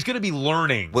this way: he's going to be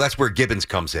learning. Well, that's where Gibbons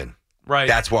comes in. Right.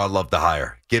 That's why I love to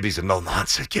hire. Gibby's a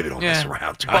no-nonsense. Gibby don't mess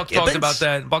around. Buck talked about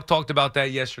that. Buck talked about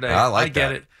that yesterday. I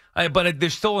get that. But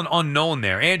there's still an unknown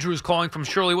there. Andrew is calling from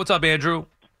Shirley. What's up, Andrew?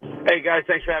 Hey, guys.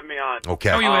 Thanks for having me on. Okay.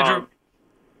 How are you, Andrew?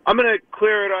 I'm going to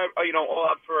clear it up, all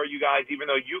up for you guys, even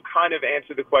though you kind of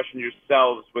answered the question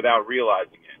yourselves without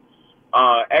realizing it.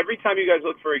 Every time you guys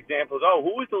look for examples,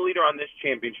 who was the leader on this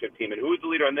championship team and who was the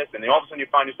leader on this? And then all of a sudden you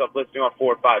find yourself listing off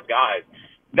 4 or 5 guys.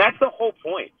 That's the whole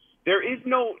point. There's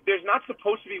not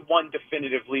supposed to be one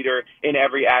definitive leader in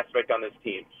every aspect on this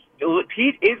team.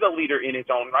 Pete is a leader in his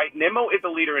own right. Nimmo is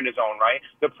a leader in his own right.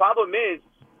 The problem is,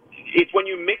 it's when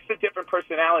you mix the different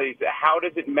personalities, how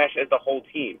does it mesh as a whole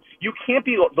team? You can't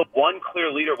be the one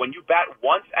clear leader when you bat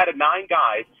once out of 9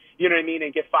 guys, you know what I mean,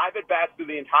 and get 5 at-bats through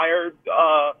the entire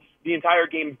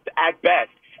game at best,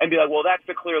 and be like, well, that's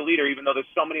the clear leader, even though there's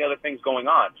so many other things going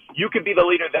on. You could be the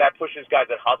leader that pushes guys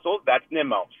that hustle. That's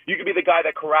Nimmo. You could be the guy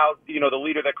that corrals, the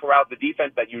leader that corrals the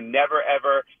defense, that you never,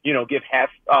 ever, give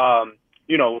half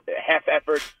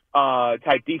effort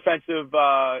type defensive,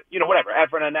 whatever,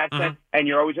 effort in that sense, and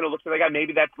you're always going to look for that guy.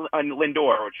 Maybe that's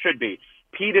Lindor, or it should be.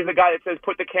 Pete is the guy that says,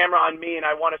 put the camera on me, and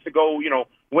I want us to go,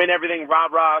 win everything,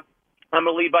 rah-rah. I'm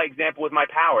going to lead by example with my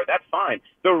power. That's fine.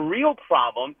 The real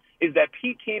problem is that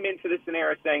Pete came into this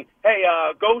scenario saying, hey,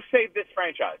 go save this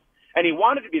franchise. And he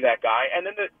wanted to be that guy, and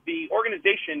then the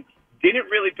organization didn't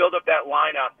really build up that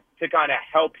lineup to kind of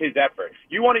help his effort.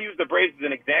 You want to use the Braves as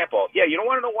an example. Yeah, you don't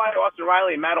want to know why Austin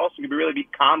Riley and Matt Olson can really be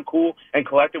calm, cool, and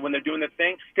collected when they're doing this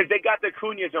thing, because they got the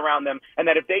Acuñas around them, and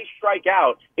that if they strike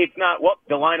out, it's not, well,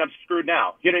 the lineup's screwed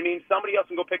now. You know what I mean? Somebody else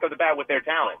can go pick up the bat with their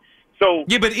talent. So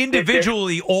yeah, but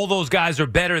individually, all those guys are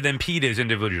better than Pete is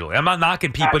individually. I'm not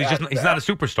knocking Pete, but he's not a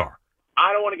superstar.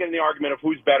 I don't want to get in the argument of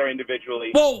who's better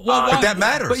individually. Well, but that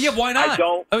matters. But yeah, why not? I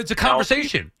don't. It's a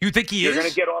conversation. You think he is?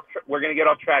 We're going to get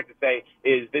off track to say,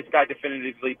 is this guy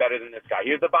definitively better than this guy?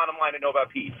 Here's the bottom line to know about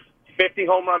Pete. 50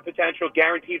 home run potential,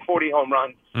 guaranteed 40 home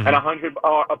runs, and 100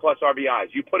 plus RBIs.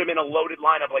 You put him in a loaded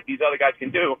lineup like these other guys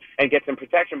can do and get some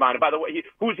protection behind him. By the way,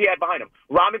 who's he had behind him?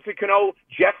 Robinson Cano,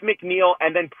 Jeff McNeil,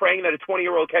 and then praying that a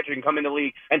 20-year-old catcher can come in the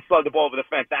league and slug the ball over the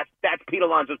fence. That's Pete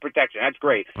Alonso's protection. That's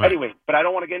great. Right. Anyway, but I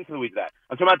don't want to get into the weeds of that.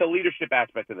 I'm talking about the leadership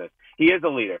aspect of this. He is a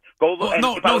leader.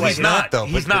 He's not, though.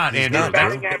 He's not,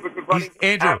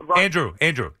 Andrew.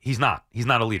 Andrew, he's not. He's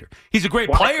not a leader. He's a great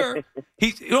player.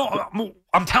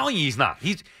 I'm telling you, he's not.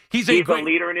 He's a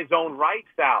leader in his own right,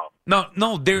 Sal.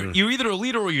 No, you're either a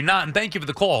leader or you're not, and thank you for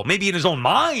the call. Maybe in his own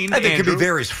mind, I think there could be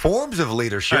various forms of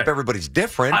leadership. Right. Everybody's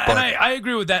different. I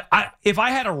agree with that. If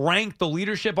I had to rank the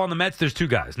leadership on the Mets, there's two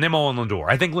guys, Nimmo and Lindor.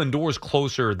 I think Lindor is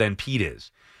closer than Pete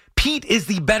is. Pete is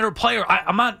the better player.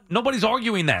 Nobody's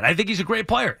arguing that. I think he's a great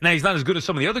player. Now, he's not as good as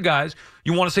some of the other guys.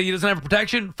 You want to say he doesn't have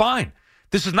protection? Fine.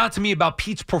 This is not, to me, about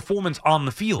Pete's performance on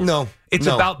the field. It's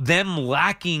about them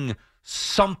lacking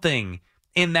something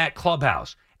in that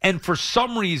clubhouse. And for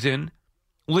some reason,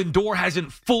 Lindor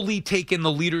hasn't fully taken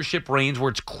the leadership reins where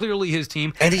it's clearly his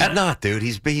team. And he's not, dude.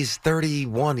 He's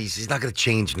 31. He's not going to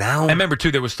change now. I remember,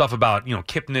 too, there was stuff about,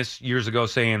 Kipnis years ago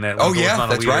saying that Lindor's not a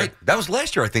that's leader. right. That was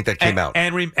last year, I think, that came out.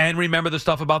 And remember the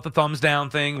stuff about the thumbs down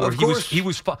thing where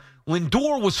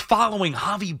Lindor was following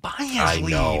Javi Baez's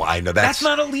lead. I know. That's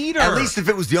not a leader. At least if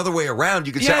it was the other way around,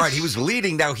 you could say, all right, he was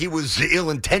leading. Now he was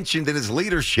ill-intentioned in his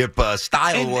leadership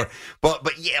style.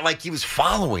 But yeah, like he was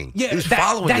following. Yeah, he was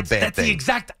following the bad thing. That's the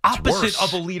exact opposite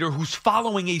of a leader who's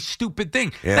following a stupid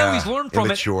thing. Yeah, now he's learned from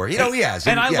immature. it. He has.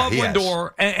 And I love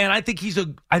Lindor, and I think he's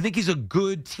a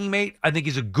good teammate. I think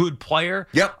he's a good player.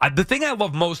 Yep. The thing I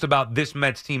love most about this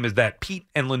Mets team is that Pete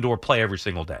and Lindor play every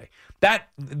single day. That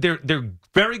they're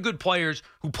very good players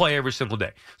who play every single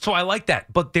day. So I like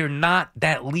that, but they're not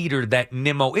that leader that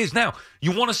Nimmo is. Now,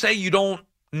 you want to say you don't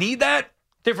need that?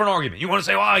 Different argument. You want to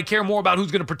say, well, I care more about who's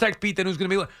going to protect Pete than who's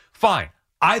going to be. Fine.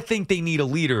 I think they need a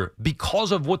leader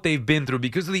because of what they've been through,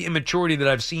 because of the immaturity that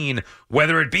I've seen,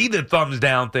 whether it be the thumbs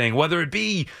down thing, whether it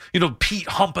be, Pete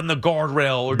humping the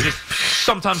guardrail or just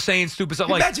sometimes saying stupid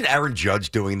stuff. Like, imagine Aaron Judge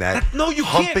doing that. No, you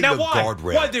can't. Now, why?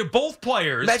 Guardrail. Why? They're both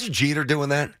players. Imagine Jeter doing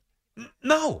that.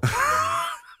 No.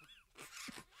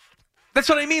 That's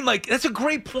what I mean. Like, that's a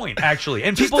great point, actually.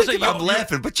 And just people say, I'm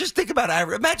laughing, but just think about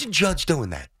Aaron. Imagine Judge doing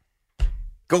that.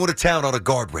 Going to town on a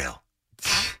guardrail.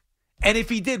 And if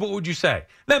he did, what would you say?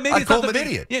 Now, maybe I'd call him an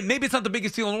idiot. Yeah, maybe it's not the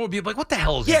biggest deal in the world. But like, what the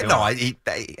hell is he doing?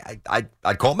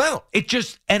 I'd call him out.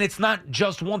 And it's not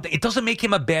just one thing. It doesn't make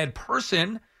him a bad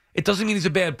person. It doesn't mean he's a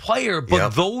bad player. But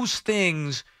those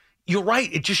things, you're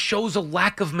right. It just shows a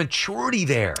lack of maturity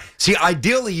there. See,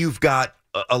 ideally, you've got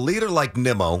a leader like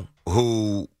Nimmo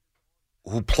who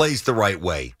plays the right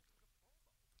way,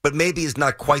 but maybe is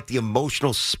not quite the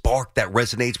emotional spark that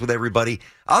resonates with everybody.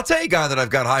 I'll tell you a guy that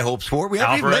I've got high hopes for. We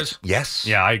haven't Alvarez? Yes.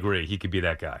 Yeah, I agree. He could be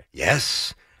that guy.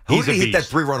 Yes. Who did he hit that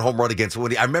 3-run home run against?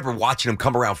 I remember watching him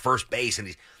come around first base,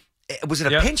 and was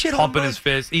it a pinch hit home run? Pumping his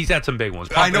fist. He's had some big ones.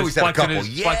 I know he's had a couple.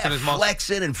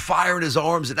 Flexing and firing his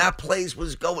arms, and that place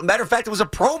was going. Matter of fact, it was a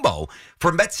promo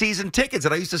for Mets season tickets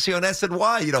that I used to see on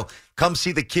SNY. Come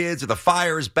see the kids, or the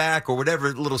fire is back, or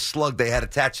whatever little slug they had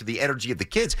attached to the energy of the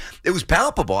kids. It was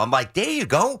palpable. I'm like, there you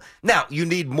go. Now, you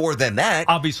need more than that.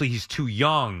 Obviously, he's too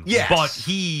young. Yes. But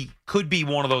he could be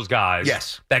one of those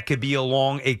guys that could be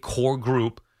along a core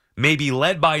group, maybe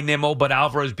led by Nimmo, but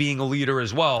Alvarez being a leader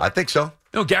as well. I think so.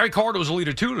 Gary Carter was a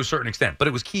leader, too, to a certain extent, but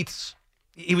it was Keith's.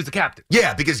 He was the captain.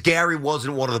 Yeah, because Gary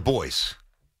wasn't one of the boys.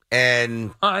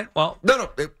 And all right, well. No,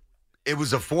 it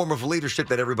was a form of leadership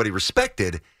that everybody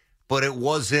respected, but it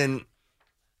wasn't.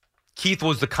 Keith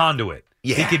was the conduit.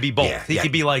 Yeah. He could be both. He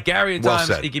could be like Gary at times.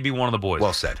 Said. He could be one of the boys.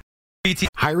 Well said. BT.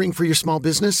 Hiring for your small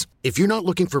business? If you're not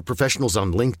looking for professionals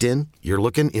on LinkedIn, you're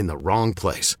looking in the wrong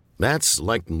place. That's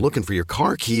like looking for your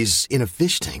car keys in a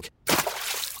fish tank.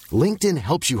 LinkedIn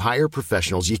helps you hire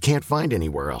professionals you can't find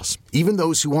anywhere else, even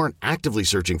those who aren't actively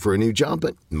searching for a new job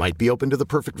but might be open to the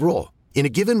perfect role. In a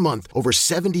given month, over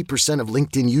 70% of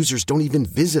LinkedIn users don't even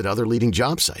visit other leading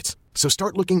job sites. So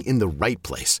start looking in the right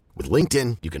place. With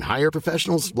LinkedIn, you can hire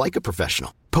professionals like a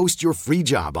professional. Post your free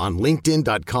job on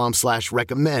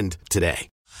linkedin.com/recommend today.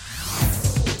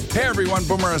 Hey everyone,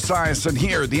 Boomer Esiason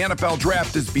here. The NFL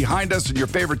draft is behind us and your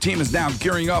favorite team is now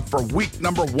gearing up for week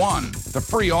number 1. The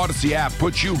free Odyssey app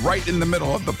puts you right in the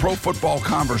middle of the pro football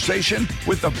conversation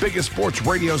with the biggest sports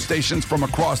radio stations from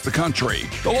across the country.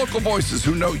 The local voices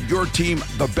who know your team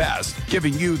the best,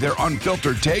 giving you their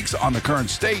unfiltered takes on the current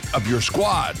state of your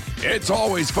squad. It's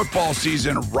always football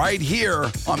season right here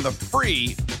on the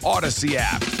free Odyssey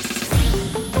app.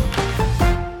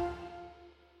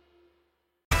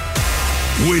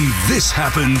 When this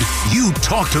happened, you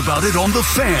talked about it on The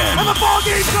Fan. And the ball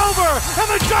game's over,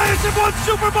 and the Giants have won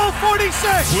Super Bowl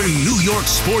 46. When New York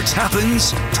sports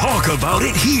happens, talk about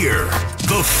it here.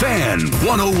 The Fan,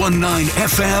 101.9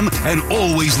 FM, and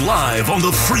always live on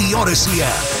the free Odyssey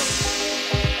app.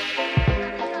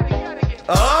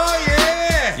 Oh,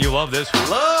 yeah. You love this one.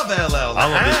 Love LL. I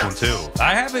love this one, too.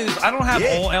 I don't have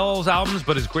all LL's albums,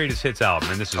 but his greatest hits album,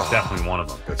 and this is definitely one of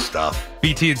them. Good stuff.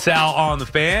 BT and Sal on The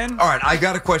Fan. All right, I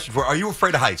got a question for you. Are you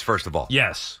afraid of heights, first of all?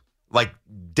 Yes. Like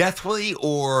deathly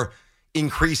or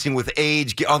increasing with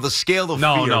age? On the scale of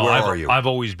No, fear, where are you? I've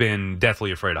always been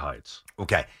deathly afraid of heights.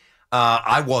 Okay.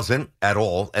 I wasn't at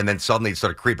all, and then suddenly it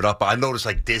started creeping up. I noticed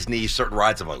like Disney, certain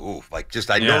rides, I'm like, ooh,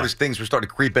 I noticed things were starting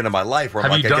to creep into my life. Where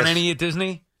Have I'm you like, done any at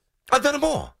Disney? I've done them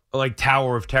all. Like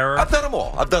Tower of Terror? I've done them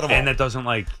all. And that doesn't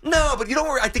like... No, but you know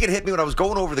where I think it hit me? When I was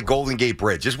going over the Golden Gate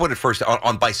Bridge. Just when it first,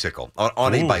 on bicycle,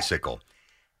 on a bicycle.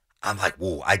 I'm like,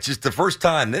 whoa, the first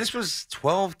time, this was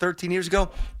 12, 13 years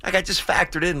ago, like I just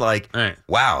factored in like,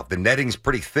 wow, the netting's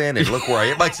pretty thin and look where I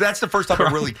am. Like, that's the first time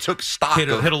I really took stock. Hit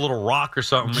a little rock or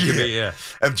something. Yeah.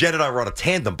 And Jen and I were on a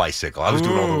tandem bicycle. I was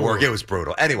doing all the work. It was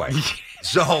brutal. Anyway,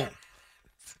 so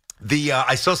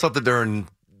I saw something during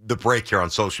the break here on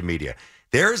social media.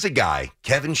 There's a guy,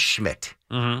 Kevin Schmidt,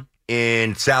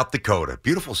 in South Dakota.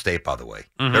 Beautiful state, by the way.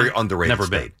 Very underrated Never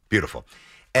state. been. Beautiful.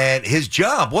 And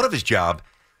one of his job,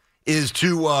 is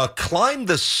to climb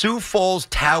the Sioux Falls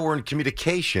Tower in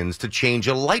Communications to change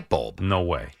a light bulb. No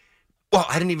way. Well,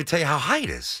 I didn't even tell you how high it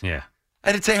is. Yeah.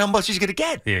 I didn't tell you how much he's going to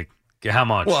get. Yeah. How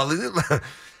much? Well,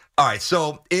 all right.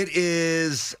 So it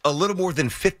is a little more than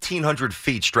 1,500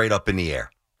 feet straight up in the air.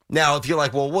 Now, if you're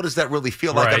like, well, what does that really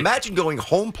feel like? Right. Imagine going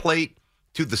home plate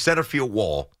to the center field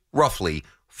wall roughly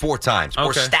 4 times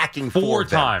or stacking 4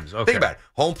 times. Okay. Think about it.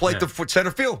 Home plate to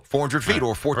center field, 400 feet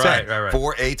or 410. Right.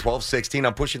 4, 8, 12, 16.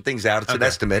 I'm pushing things out. It's an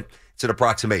estimate. It's an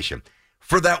approximation.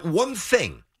 For that one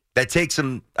thing that takes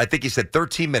him, I think he said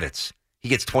 13 minutes, he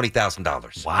gets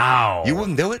 $20,000. Wow. You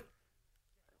wouldn't do it?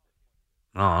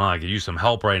 Oh, I could use some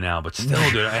help right now, but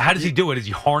still, dude. How does he do it? Is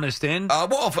he harnessed in?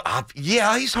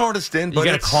 Yeah, he's harnessed in. But you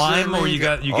got to climb or you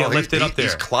get lifted up there?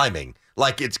 He's climbing.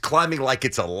 Like it's climbing like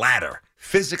it's a ladder.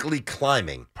 Physically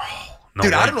climbing. No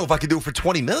Dude, way. I don't know if I could do it for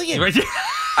 $20 million. Right?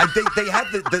 They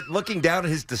have the looking down at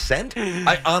his descent.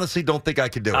 I honestly don't think I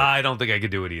could do it. I don't think I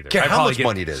could do it either. Care I'd how probably much get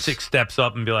money it is. 6 steps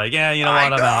up and be like, yeah, you know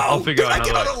what? I'll figure out I get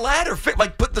another on a ladder,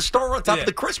 like put the star on top of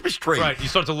the Christmas tree. Right. You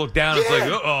start to look down. It's like,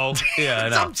 uh-oh. Yeah, I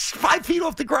know. I'm 5 feet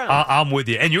off the ground. I'm with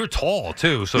you. And you're tall,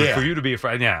 too. So Yeah. for you to be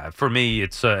afraid, for me,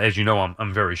 it's, as you know,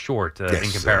 I'm very short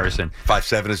in comparison.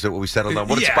 5'7" is what we settled on.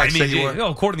 What did Spike say you were?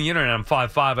 According to the internet, I'm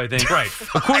 5'5", I think. Right.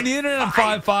 According to the internet, I'm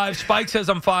 5'5". Spike says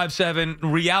I'm 5'7".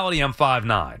 In reality, I'm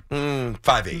 5'9". 5'8",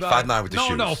 5'9" with the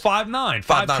shoes. No, 5'9".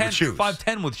 5'9" with shoes.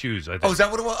 5'10" with shoes, I think. Oh, is that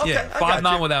what it was? Okay, Yeah, I got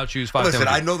 5'9" you. without shoes, 5'10". Listen, with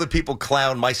I shoes. know that people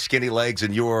clown my skinny legs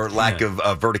and your lack of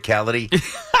verticality.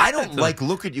 I don't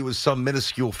look at you as some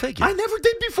minuscule figure. I never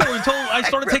did before until I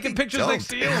started taking pictures next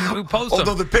to you. We post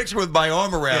Although them. the picture with my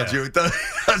arm around you, it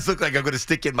does look like I'm going to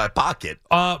stick it in my pocket.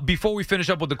 Before we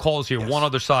finish up with the calls here, one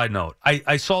other side note.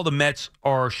 I saw the Mets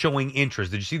are showing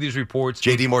interest. Did you see these reports?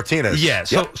 J.D. Martinez. Yeah.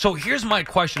 So here's my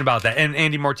question about that. And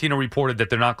Andy Martino reported that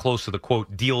they're not close to the,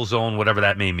 quote, deal zone, whatever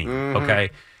that may mean.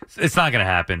 Okay? It's not going to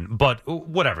happen. But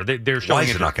whatever. They're showing Why is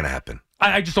it interest. not going to happen?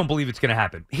 I just don't believe it's going to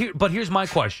happen. But here's my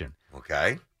question.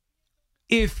 Okay.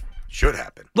 Should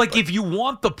happen. If you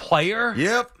want the player.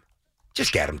 Yep.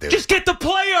 Just get him, dude. Just get the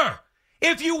player.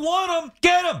 If you want him,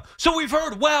 get him. So we've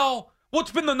heard,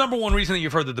 what's been the number one reason that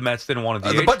you've heard that the Mets didn't want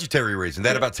to DH? The budgetary reason. They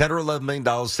had about $10 or $11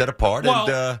 million set apart. Well,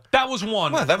 and that was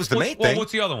one. Well, that was the main thing.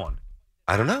 What's the other one?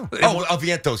 I don't know.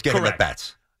 Vientos getting at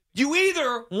bats. You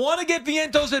either want to get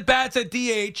Vientos at bats at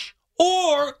DH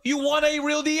or you want a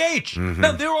real DH.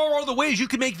 Now, there are other ways you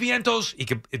can make Vientos. He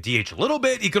could DH a little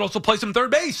bit. He could also play some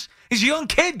third base. He's a young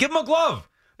kid. Give him a glove.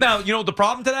 Now, you know what the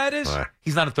problem to that is?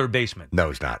 He's not a third baseman. No,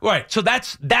 he's not. Right. So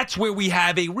that's where we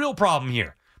have a real problem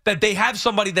here. that they have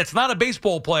somebody that's not a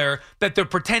baseball player that they're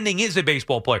pretending is a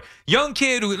baseball player. Young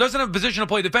kid who doesn't have a position to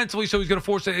play defensively, so he's going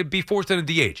to be forced in a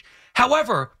DH.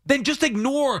 However, then just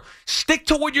stick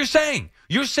to what you're saying.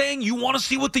 You're saying you want to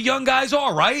see what the young guys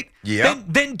are, right? Yeah.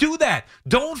 Then do that.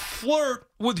 Don't flirt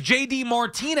with J.D.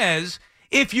 Martinez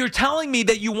if you're telling me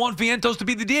that you want Vientos to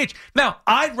be the DH. Now,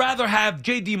 I'd rather have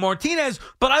J.D. Martinez,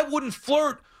 but I wouldn't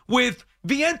flirt with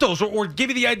Vientos or give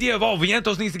you the idea of,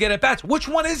 Vientos needs to get at bats. Which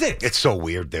one is it? It's so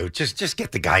weird, dude. Just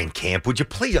get the guy in camp, would you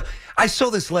please? I saw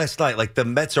this last night. Like, the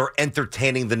Mets are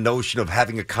entertaining the notion of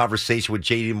having a conversation with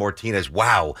J.D. Martinez.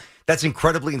 Wow, that's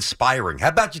incredibly inspiring. How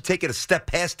about you take it a step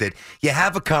past it? You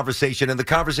have a conversation, and the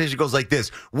conversation goes like this.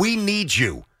 We need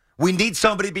you. We need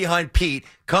somebody behind Pete.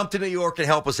 Come to New York and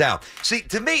help us out. See,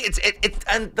 to me,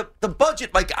 and the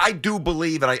budget, like, I do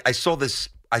believe, and I saw this,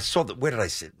 where did I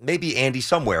see it? Maybe Andy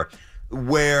somewhere,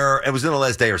 where it was in the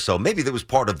last day or so. Maybe that was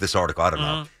part of this article. I don't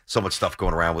know. So much stuff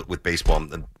going around with baseball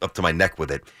and up to my neck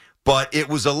with it. But it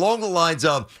was along the lines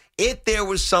of, if there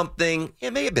was something,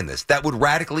 it may have been this, that would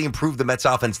radically improve the Mets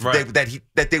offense, right,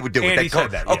 that they would do Andy it.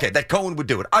 said that, yeah. Okay, that Cohen would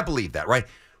do it. I believe that, right?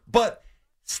 But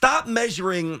stop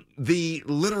measuring the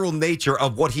literal nature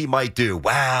of what he might do.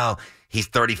 Wow, he's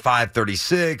 35,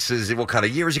 36. What kind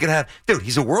of year is he going to have? Dude,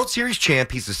 he's a World Series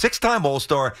champ. He's a 6-time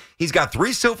All-Star. He's got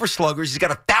 3 Silver Sluggers. He's got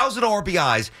 1,000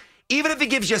 RBIs. Even if he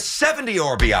gives you 70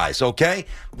 RBIs, okay?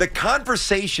 The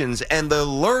conversations and the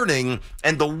learning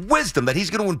and the wisdom that he's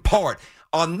going to impart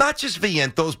on not just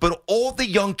Vientos, but all the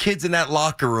young kids in that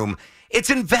locker room, it's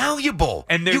invaluable.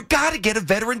 And you got to get a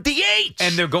veteran DH.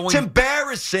 And they're going. It's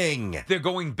embarrassing. They're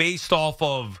going based off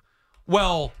of,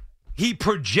 he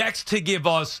projects to give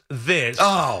us this.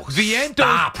 Oh,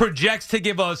 Vientos projects to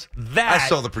give us that. I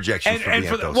saw the projections for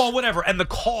Vientos. Whatever. And the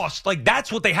cost,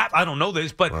 that's what they have. I don't know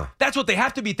this, but that's what they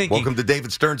have to be thinking. Welcome to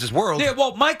David Stearns' world. Yeah,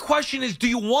 my question is, do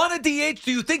you want a DH?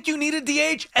 Do you think you need a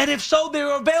DH? And if so,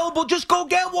 they're available. Just go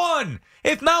get one.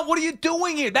 If not, what are you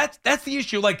doing here? That's the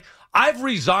issue. I've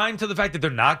resigned to the fact that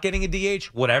they're not getting a DH.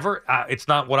 Whatever. It's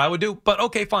not what I would do. But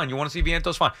okay, fine. You want to see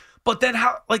Vientos? Fine. But then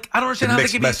how? I don't understand how they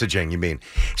can messaging. You mean,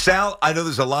 Sal? I know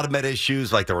there's a lot of Met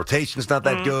issues. Like the rotation's not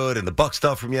that good, and the Buck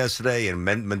stuff from yesterday, and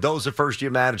Mendoza first year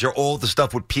manager, all the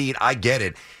stuff with Pete. I get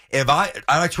it. If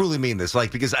I truly mean this,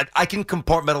 because I can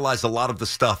compartmentalize a lot of the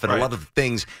stuff and a lot of the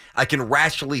things. I can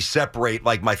rationally separate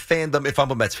my fandom, if I'm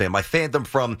a Mets fan, my fandom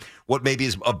from what maybe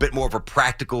is a bit more of a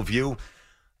practical view.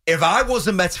 If I was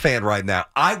a Mets fan right now,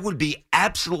 I would be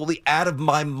absolutely out of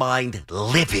my mind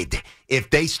livid if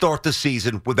they start the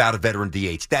season without a veteran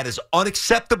DH. That is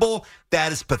unacceptable.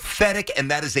 That is pathetic,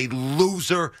 and that is a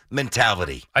loser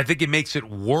mentality. I think it makes it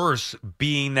worse,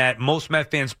 being that most Mets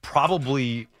fans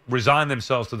probably resign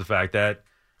themselves to the fact that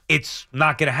it's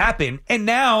not going to happen. And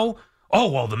now,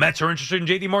 the Mets are interested in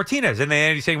J.D. Martinez. And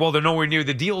then he's saying, they're nowhere near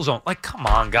the deal zone. Come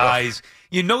on, guys.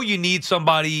 You know you need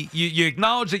somebody. You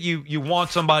acknowledge that you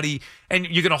want somebody, and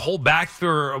you're going to hold back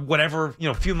for whatever,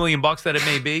 few $1,000,000 that it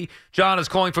may be. John is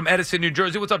calling from Edison, New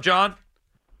Jersey. What's up, John?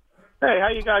 Hey, how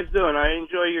you guys doing? I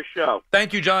enjoy your show.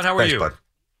 Thank you, John. How are you? Bud.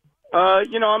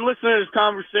 I'm listening to this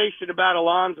conversation about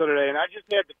Alonso today, and I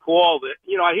just had to call that.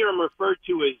 I hear him referred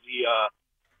to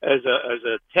as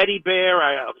a teddy bear,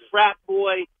 a frat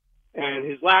boy, and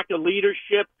his lack of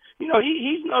leadership.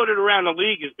 He's noted around the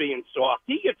league as being soft.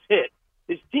 He gets hit.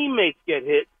 His teammates get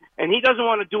hit, and he doesn't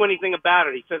want to do anything about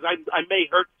it. He says, I may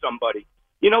hurt somebody.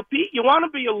 Pete, you want to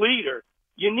be a leader.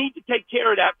 You need to take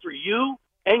care of that for you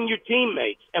and your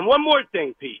teammates. And one more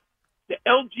thing, Pete, the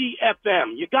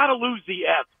LGFM, you got to lose the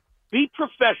F. Be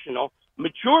professional,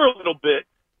 mature a little bit.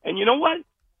 And you know what?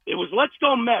 It was Let's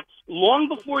Go Mets long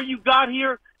before you got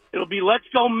here. It'll be Let's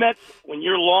Go Mets when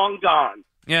you're long gone.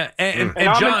 Yeah, and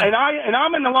John, John,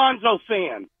 I'm an Alonso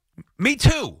fan. Me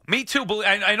too.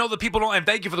 I know that people don't, and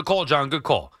thank you for the call, John. Good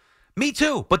call. Me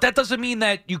too. But that doesn't mean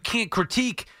that you can't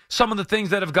critique some of the things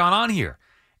that have gone on here.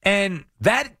 And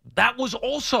that was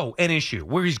also an issue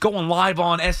where he's going live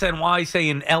on SNY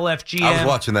saying LFGM. I was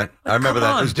watching that. I remember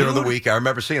that. It was during the week. I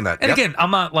remember seeing that. And again,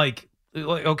 I'm not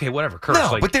okay, whatever. Curse.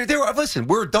 No, but there are, listen,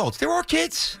 we're adults. There are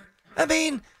kids. I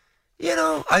mean,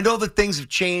 I know that things have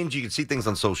changed. You can see things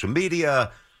on social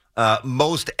media.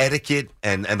 Most etiquette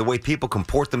and the way people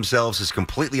comport themselves is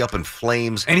completely up in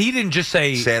flames. And he didn't just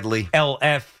say, sadly,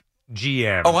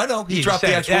 LFGM. Oh, I know. He dropped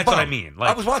the actual That's bomb. what I mean.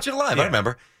 I was watching it live. Yeah. I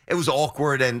remember. It was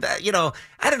awkward. And, I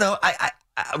don't know. I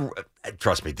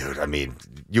trust me, dude. I mean,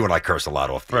 you and I curse a lot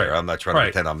off the air. I'm not trying to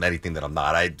pretend I'm anything that I'm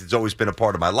not. It's always been a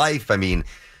part of my life. I mean,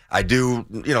 I do,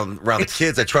 around the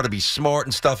kids, I try to be smart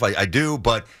and stuff. I do.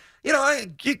 But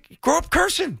you grow up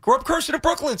cursing in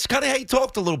Brooklyn. It's kind of how you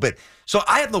talked a little bit. So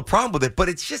I have no problem with it, but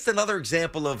it's just another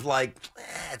example of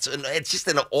it's just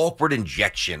an awkward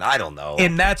injection. I don't know.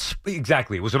 And that's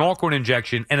exactly. It was an awkward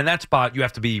injection. And in that spot, you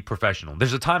have to be professional.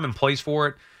 There's a time and place for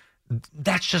it.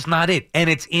 That's just not it. And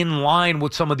it's in line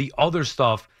with some of the other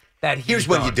stuff that Here's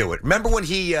when you do it. Remember when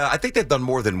I think they've done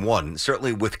more than one,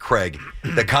 certainly with Craig,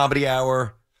 the Comedy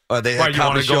Hour. They had a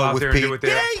comedy show with Pete.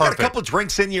 Yeah, you got a couple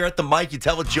drinks in, you're at the mic, you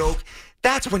tell a joke.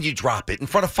 That's when you drop it in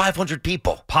front of 500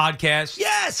 people. Podcast.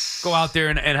 Yes. Go out there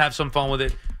and have some fun with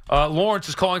it. Lawrence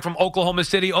is calling from Oklahoma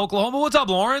City, Oklahoma. What's up,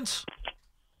 Lawrence?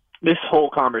 This whole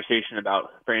conversation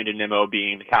about Brandon Nimmo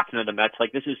being the captain of the Mets,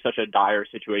 this is such a dire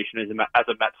situation as a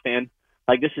Mets fan.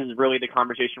 This is really the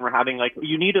conversation we're having.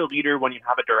 You need a leader when you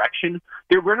have a direction.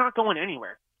 We're not going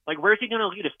anywhere. Where's he going to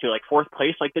lead us to? Fourth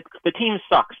place? The team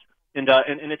sucks. And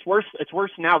it's worse. It's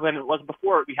worse now than it was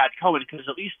before we had Cohen, because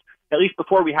at least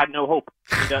before we had no hope,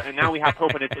 and now we have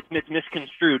hope, and it's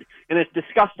misconstrued, and it's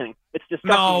disgusting. It's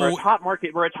disgusting. No. We're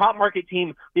a top market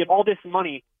team. We have all this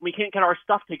money. We can't get our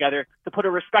stuff together to put a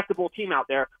respectable team out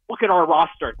there. Look at our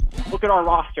roster.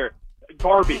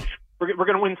 Garbage. We're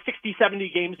going to win 60, 70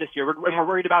 games this year, and we're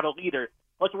worried about a leader.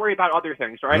 Let's worry about other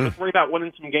things, all right? Let's worry about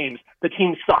winning some games. The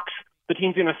team sucks. The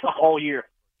team's going to suck all year.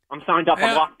 I'm signed up.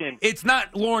 I'm locked in. It's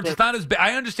not, Lawrence, it's not as bad.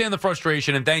 I understand the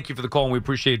frustration, and thank you for the call, and we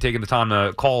appreciate you taking the time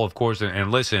to call, of course, and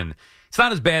listen. It's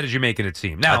not as bad as you're making it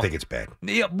seem. Now, I think it's bad.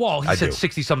 Yeah, well, he said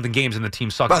 60-something games, and the team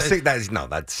sucks. Well,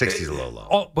 that 60 is a little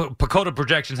low. But Pacoda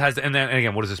projections has, and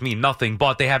again, what does this mean? Nothing,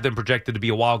 but they have them projected to be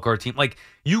a wild card team.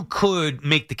 You could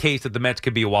make the case that the Mets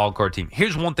could be a wild card team.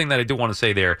 Here's one thing that I do want to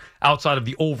say there, outside of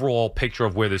the overall picture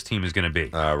of where this team is going to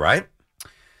be. All right.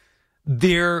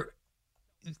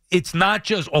 It's not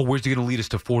just, where's he going to lead us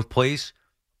to fourth place?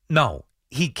 No,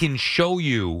 he can show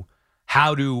you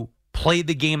how to play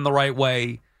the game the right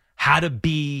way, how to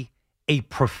be a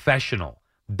professional.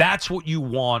 That's what you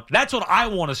want. That's what I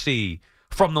want to see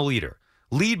from the leader.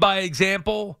 Lead by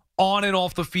example on and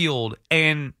off the field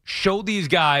and show these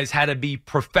guys how to be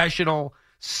professional,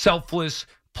 selfless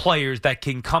players that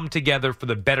can come together for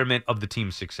the betterment of the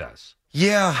team's success.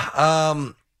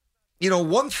 Yeah,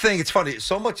 one thing, it's funny,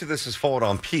 so much of this is falling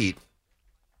on Pete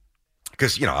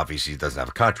because, obviously he doesn't have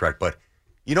a contract, but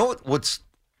what's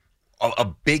a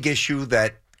big issue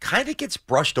that kind of gets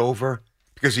brushed over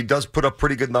because he does put up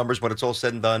pretty good numbers when it's all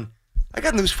said and done? I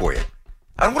got news for you.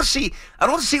 I don't want to see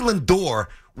Lindor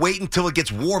wait until it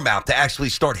gets warm out to actually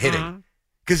start hitting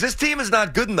because this team is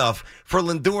not good enough for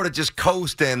Lindor to just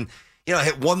coast and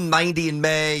hit 190 in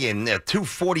May and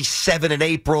 247 in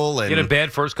April. And get a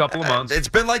bad first couple of months. It's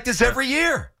been like this every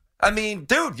year. I mean,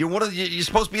 dude, you're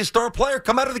supposed to be a star player.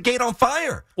 Come out of the gate on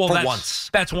fire once.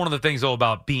 That's one of the things, though,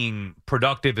 about being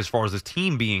productive as far as this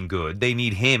team being good. They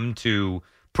need him to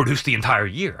produce the entire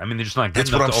year. I mean, they're just not good That's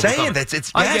enough what I'm saying.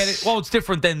 I get it. Well, it's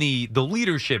different than the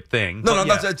leadership thing. No,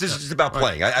 it's just about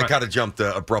playing. I kind of jumped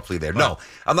abruptly there. No,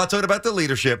 I'm not talking about the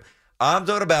leadership. I'm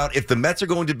talking about if the Mets are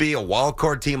going to be a wild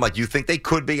card team like you think they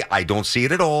could be. I don't see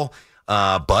it at all.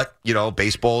 But,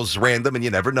 baseball's random and you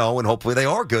never know, and hopefully they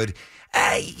are good.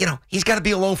 He's got to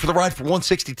be along for the ride for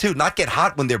 162, not get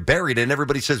hot when they're buried and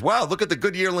everybody says, wow, look at the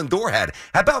good year Lindor had.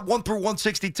 How about 1 through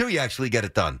 162 you actually get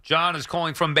it done? John is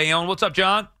calling from Bayonne. What's up,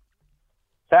 John?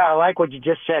 Sal, I like what you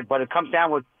just said, but it comes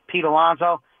down with Pete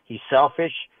Alonso. He's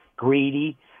selfish,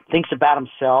 greedy, thinks about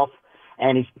himself.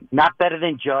 And he's not better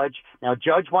than Judge. Now,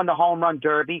 Judge won the home run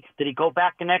derby. Did he go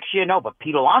back the next year? No, but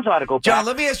Pete Alonso had to go back. John,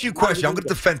 let me ask you a question. I'm going to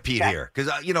defend Pete here because,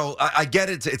 I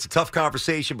get it. It's a tough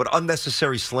conversation, but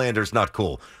unnecessary slander is not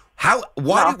cool.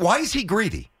 Why is he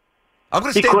greedy? I'm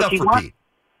going to stand up for Pete.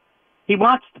 He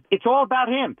wants – it's all about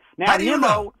him. Now, How do you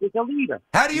know? Is a leader.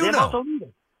 How do you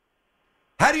know?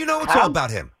 How do you know it's all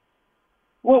about him?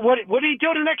 Well, what did he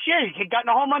do the next year? He got in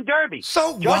the home run derby.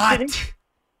 So what?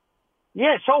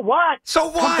 Yeah, so what? So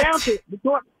what? Come down to it.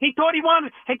 He thought he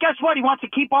wanted. Hey, guess what? He wants to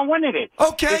keep on winning it.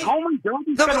 Okay. His home run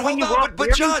derby's No, going to win you World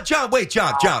but Series.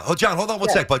 John, hold on one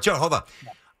sec. But John, hold on.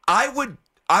 I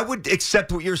would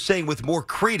accept what you're saying with more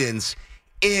credence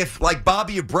if, like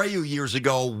Bobby Abreu years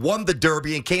ago, won the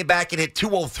Derby and came back and hit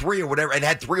 203 or whatever and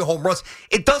had 3 home runs.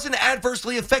 It doesn't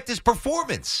adversely affect his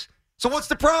performance. So what's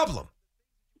the problem?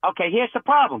 Okay, here's the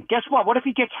problem. Guess what? What if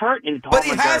he gets hurt in the home But he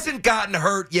run derby? hasn't gotten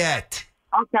hurt yet.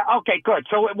 Okay, good.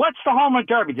 So what's the home run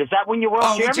derby? Does that win you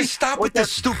World Series? Just stop with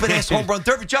this stupid-ass home run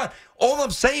derby. John, all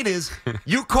I'm saying is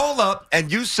you call up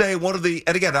and you say one of the –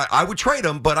 and again, I would trade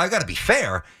him, but I got to be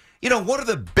fair. One of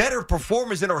the better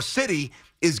performers in our city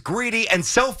is greedy and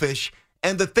selfish,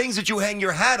 and the things that you hang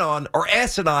your hat on are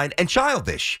asinine and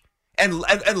childish and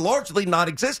largely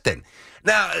non-existent.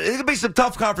 Now, there could be some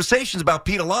tough conversations about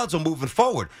Pete Alonso moving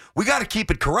forward. We got to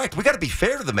keep it correct. We got to be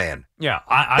fair to the man. Yeah.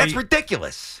 That's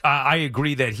ridiculous. I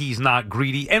agree that he's not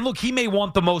greedy. And look, he may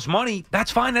want the most money.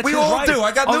 That's fine. That's we his all right. do.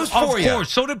 I got news for you. Of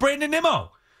course. So did Brandon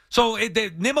Nimmo. So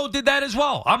Nimmo did that as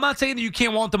well. I'm not saying that you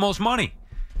can't want the most money.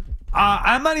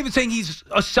 I'm not even saying he's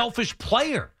a selfish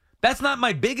player. That's not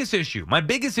my biggest issue. My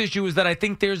biggest issue is that I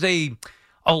think there's a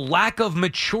lack of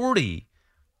maturity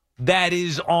that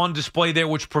is on display there,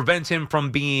 which prevents him from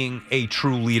being a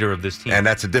true leader of this team. And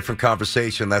that's a different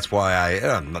conversation. That's why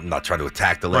I'm not trying to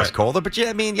attack the last caller. But,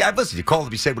 listen, you call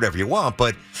him, you say whatever you want,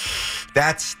 but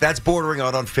that's bordering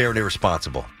on unfair and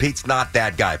irresponsible. Pete's not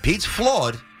that guy. Pete's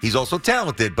flawed. He's also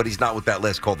talented, but he's not what that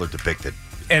last caller depicted.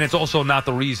 And it's also not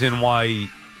the reason why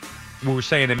we're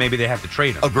saying that maybe they have to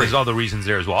trade him. Agreed. There's other reasons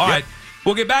there as well. All right.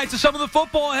 We'll get back to some of the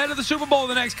football ahead of the Super Bowl in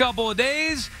the next couple of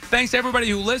days. Thanks to everybody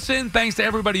who listened. Thanks to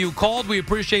everybody who called. We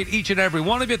appreciate each and every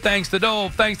one of you. Thanks to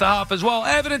Dove. Thanks to Hop as well.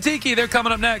 Evan and Tiki, they're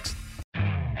coming up next.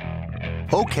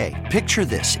 Okay, picture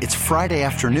this. It's Friday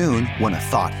afternoon when a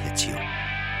thought hits you.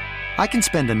 I can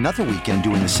spend another weekend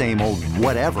doing the same old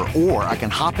whatever, or I can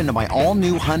hop into my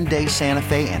all-new Hyundai Santa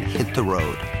Fe and hit the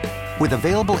road. With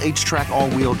available H-Track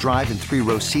all-wheel drive and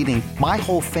 3-row seating, my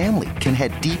whole family can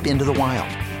head deep into the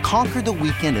wild. Conquer the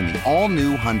weekend in the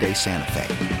all-new Hyundai Santa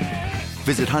Fe.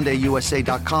 Visit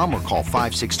HyundaiUSA.com or call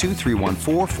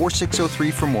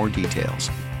 562-314-4603 for more details.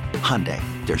 Hyundai,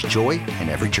 there's joy in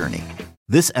every journey.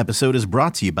 This episode is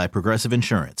brought to you by Progressive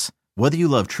Insurance. Whether you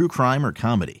love true crime or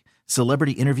comedy,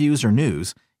 celebrity interviews or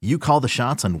news, you call the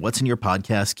shots on what's in your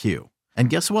podcast queue.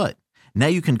 And guess what? Now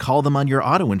you can call them on your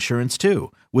auto insurance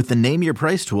too with the Name Your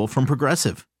Price tool from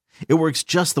Progressive. It works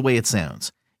just the way it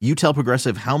sounds. You tell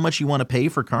Progressive how much you want to pay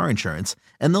for car insurance,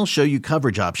 and they'll show you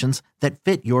coverage options that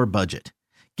fit your budget.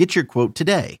 Get your quote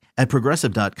today at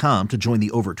Progressive.com to join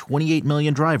the over 28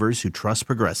 million drivers who trust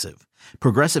Progressive.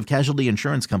 Progressive Casualty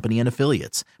Insurance Company and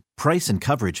Affiliates. Price and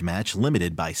coverage match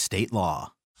limited by state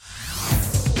law.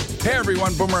 Hey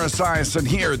everyone, Boomer Esiason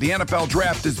here. The NFL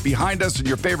Draft is behind us and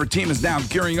your favorite team is now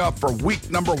gearing up for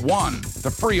week number 1. The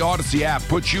free Odyssey app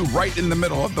puts you right in the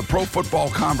middle of the pro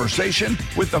football conversation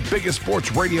with the biggest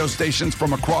sports radio stations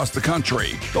from across the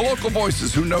country. The local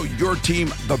voices who know your team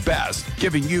the best,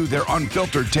 giving you their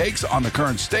unfiltered takes on the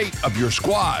current state of your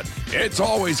squad. It's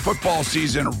always football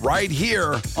season right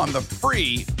here on the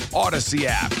free Odyssey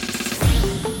app.